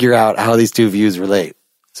figure out how these two views relate.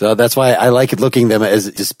 So that's why I like looking them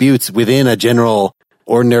as disputes within a general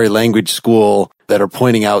ordinary language school that are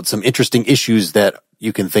pointing out some interesting issues that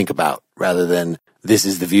you can think about, rather than this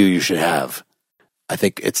is the view you should have. I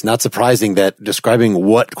think it's not surprising that describing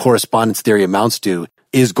what correspondence theory amounts to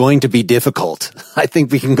is going to be difficult. I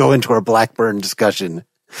think we can go into our Blackburn discussion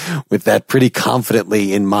with that pretty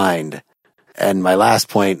confidently in mind. And my last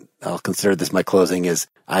point, I'll consider this my closing, is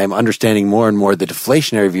I am understanding more and more the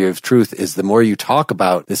deflationary view of truth is the more you talk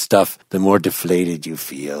about this stuff, the more deflated you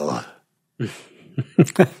feel.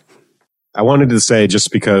 I wanted to say,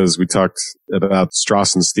 just because we talked about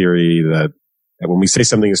Strawson's theory that when we say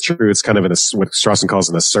something is true, it's kind of what Strawson calls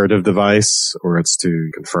an assertive device, or it's to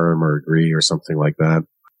confirm or agree or something like that.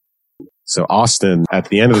 So Austin, at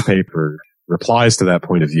the end of the paper, replies to that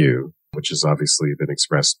point of view, which has obviously been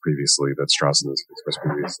expressed previously, that Strawson has expressed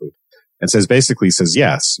previously, and says,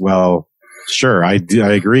 yes, well, sure, I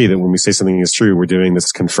agree that when we say something is true, we're doing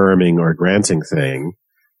this confirming or granting thing,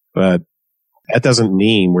 but that doesn't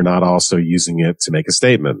mean we're not also using it to make a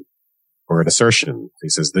statement or an assertion. He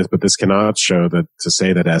says this, but this cannot show that to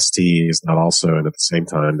say that ST is not also, and at the same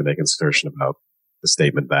time to make an assertion about the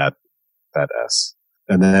statement that S.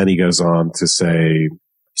 And then he goes on to say,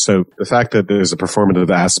 so the fact that there's a performative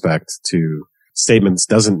aspect to statements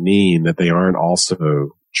doesn't mean that they aren't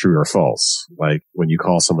also true or false. Like when you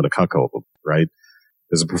call someone a cuckold, right?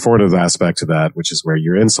 There's a performative aspect to that, which is where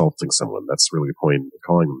you're insulting someone. That's really the point of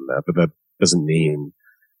calling them that. But that doesn't mean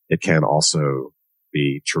it can also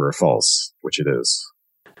be true or false, which it is.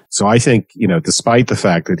 So I think, despite the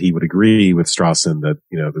fact that he would agree with Strawson that,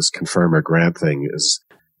 this confirm or grant thing is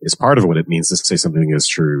part of what it means to say something is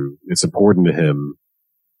true, it's important to him,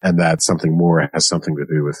 and that something more has something to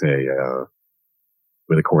do with a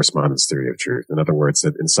correspondence theory of truth. In other words,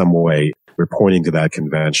 that in some way we're pointing to that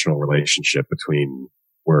conventional relationship between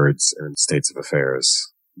words and states of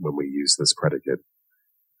affairs when we use this predicate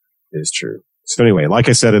is true. So anyway, like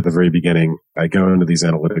I said at the very beginning, I go into these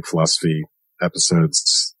analytic philosophy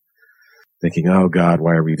episodes thinking, oh God,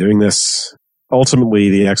 why are we doing this? Ultimately,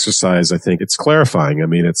 the exercise, I think it's clarifying. I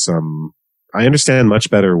mean, I understand much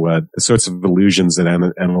better what the sorts of allusions that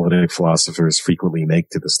analytic philosophers frequently make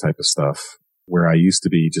to this type of stuff, where I used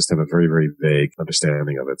to just have a very, very vague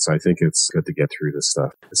understanding of it. So I think it's good to get through this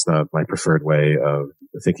stuff. It's not my preferred way of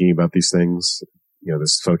thinking about these things.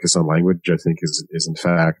 This focus on language, I think, is in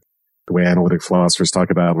fact the way analytic philosophers talk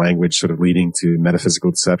about language sort of leading to metaphysical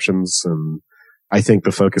deceptions. And I think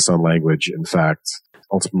the focus on language, in fact,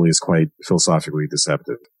 ultimately is quite philosophically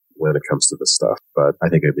deceptive when it comes to this stuff. But I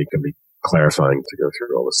think it can be clarifying to go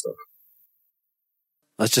through all this stuff.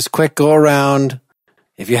 Let's just quick go around.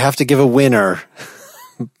 If you have to give a winner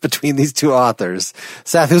between these two authors,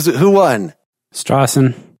 Seth, who won?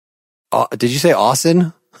 Strawson. Did you say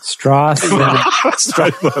Austin? Strawson.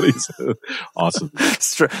 Awesome.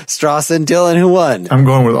 Strawson. Dylan, who won? I'm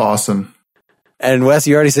going with Austin. And Wes,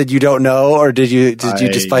 you already said you don't know, or did you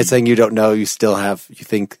just by saying you don't know, you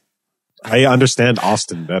think? I understand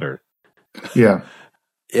Austin better. Yeah.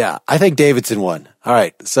 Yeah. I think Davidson won. All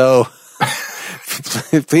right. So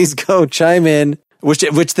please go chime in. Which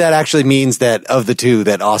that actually means that of the two,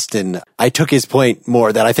 that Austin, I took his point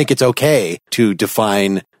more, that I think it's okay to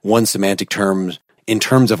define one semantic term in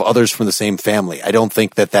terms of others from the same family. I don't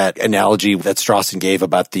think that analogy that Strawson gave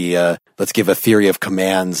about the, let's give a theory of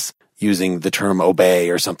commands using the term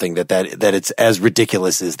obey or something, that it's as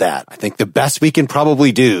ridiculous as that. I think the best we can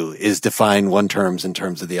probably do is define one terms in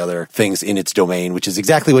terms of the other things in its domain, which is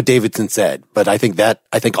exactly what Davidson said. But I think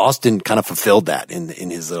Austin kind of fulfilled that in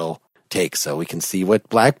his little take, so we can see what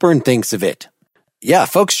Blackburn thinks of it. Yeah,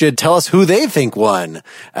 folks should tell us who they think won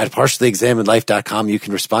at partiallyexaminedlife.com. You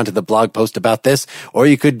can respond to the blog post about this, or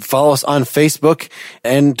you could follow us on Facebook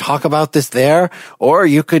and talk about this there, or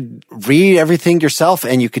you could read everything yourself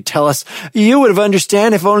and you could tell us, you would have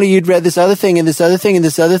understood if only you'd read this other thing and this other thing and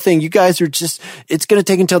this other thing. You guys are it's going to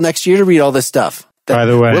take until next year to read all this stuff. By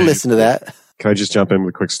the way, we'll listen to that. Can I just jump in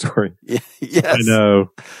with a quick story? Yes. I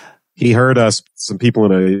know He heard us, some people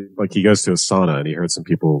he goes to a sauna and he heard some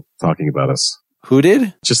people talking about us. Who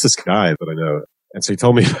did? Just this guy that I know. And so he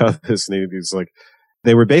told me about this and he was like,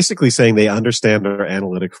 they were basically saying they understand our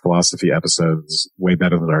analytic philosophy episodes way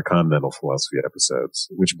better than our continental philosophy episodes,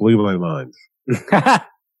 which blew my mind.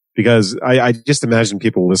 Because I just imagine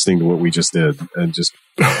people listening to what we just did and just...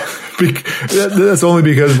 That's only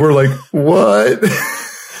because we're like, what?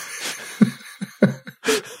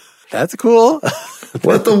 That's cool.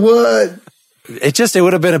 What the what? It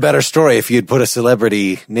would have been a better story if you'd put a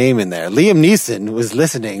celebrity name in there. Liam Neeson was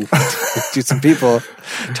listening to some people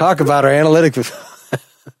talk about our analytic,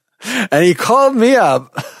 and he called me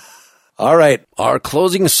up. All right. Our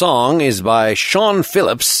closing song is by Sean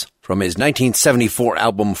Phillips from his 1974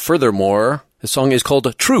 album Furthermore. The song is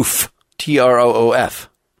called Troof, Troof.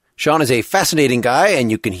 Sean is a fascinating guy, and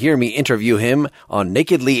you can hear me interview him on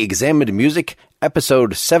Nakedly Examined Music,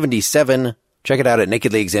 episode 77. Check it out at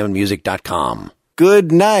nakedlyexaminedmusic.com.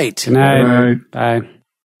 Good night. Good night. Bye.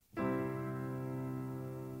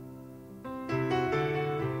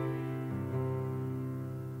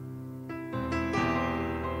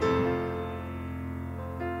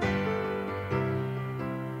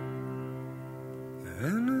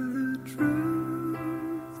 And the truth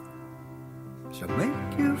shall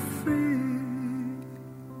make you free,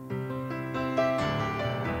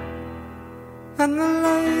 and the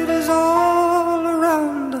light is all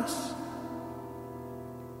around us.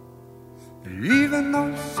 Even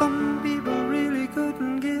though some people really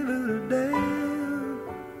couldn't give it a damn,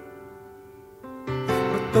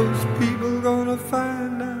 but those people gonna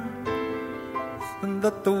find out, and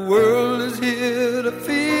that the world is here to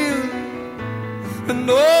feel. And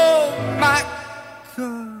oh my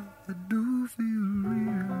God, I do feel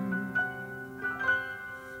real,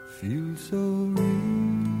 feel so real.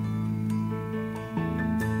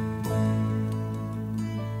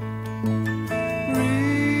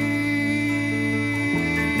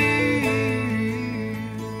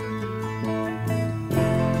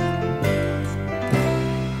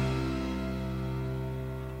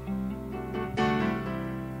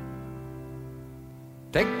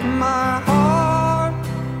 Take my heart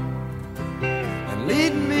and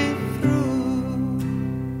lead me through.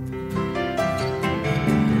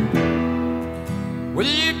 Will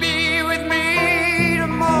you be with me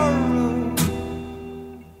tomorrow?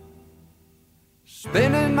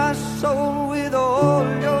 Spinning my soul with all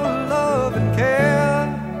your love and care.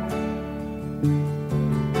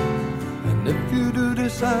 And if you do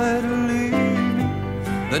decide to leave me,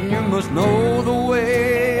 then you must know the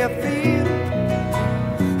way I feel.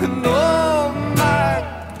 And oh my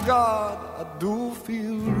God, I do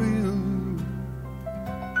feel real,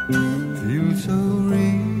 feel so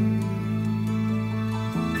real.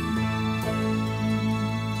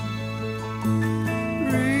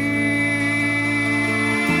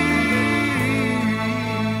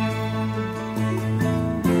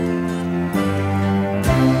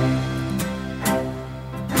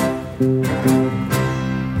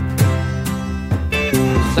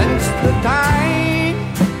 Since the time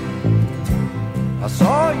I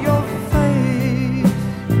saw your face,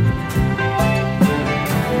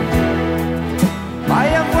 I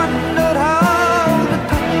have wondered how to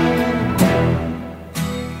touch you.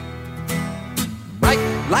 Bright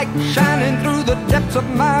light shining through the depths of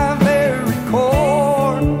my very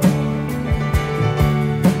core.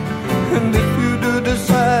 And if you do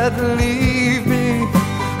decide to leave me,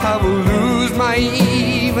 I will lose my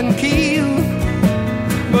even keel.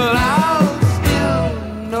 But I'll still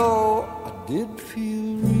know I did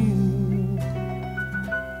feel real,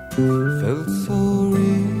 felt so real.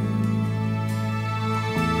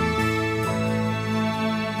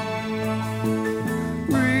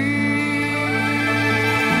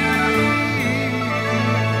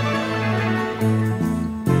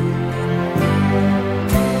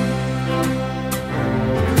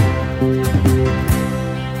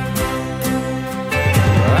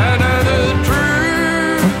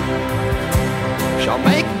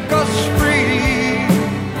 Make us free,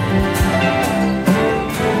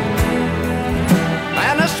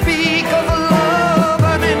 and a speed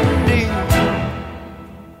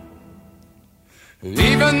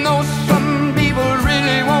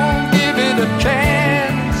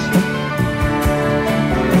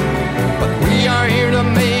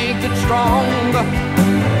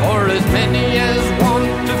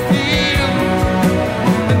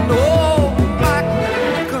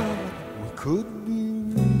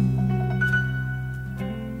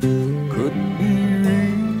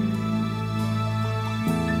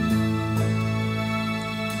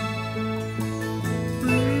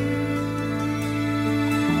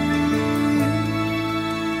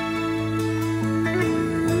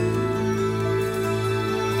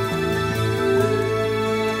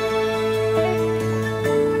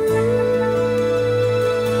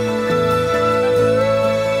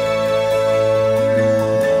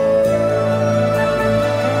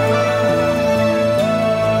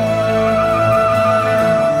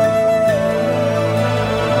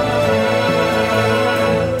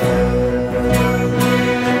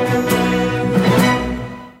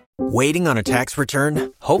Waiting on a tax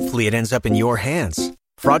return? Hopefully it ends up in your hands.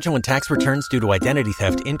 Fraudulent tax returns due to identity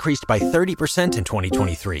theft increased by 30% in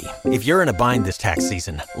 2023. If you're in a bind this tax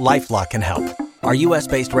season, LifeLock can help. Our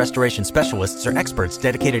U.S.-based restoration specialists are experts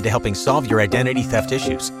dedicated to helping solve your identity theft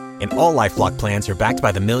issues. And all LifeLock plans are backed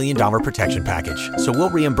by the $1 Million Protection Package. So we'll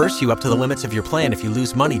reimburse you up to the limits of your plan if you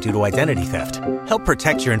lose money due to identity theft. Help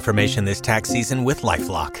protect your information this tax season with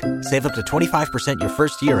LifeLock. Save up to 25% your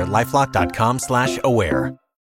first year at LifeLock.com/aware.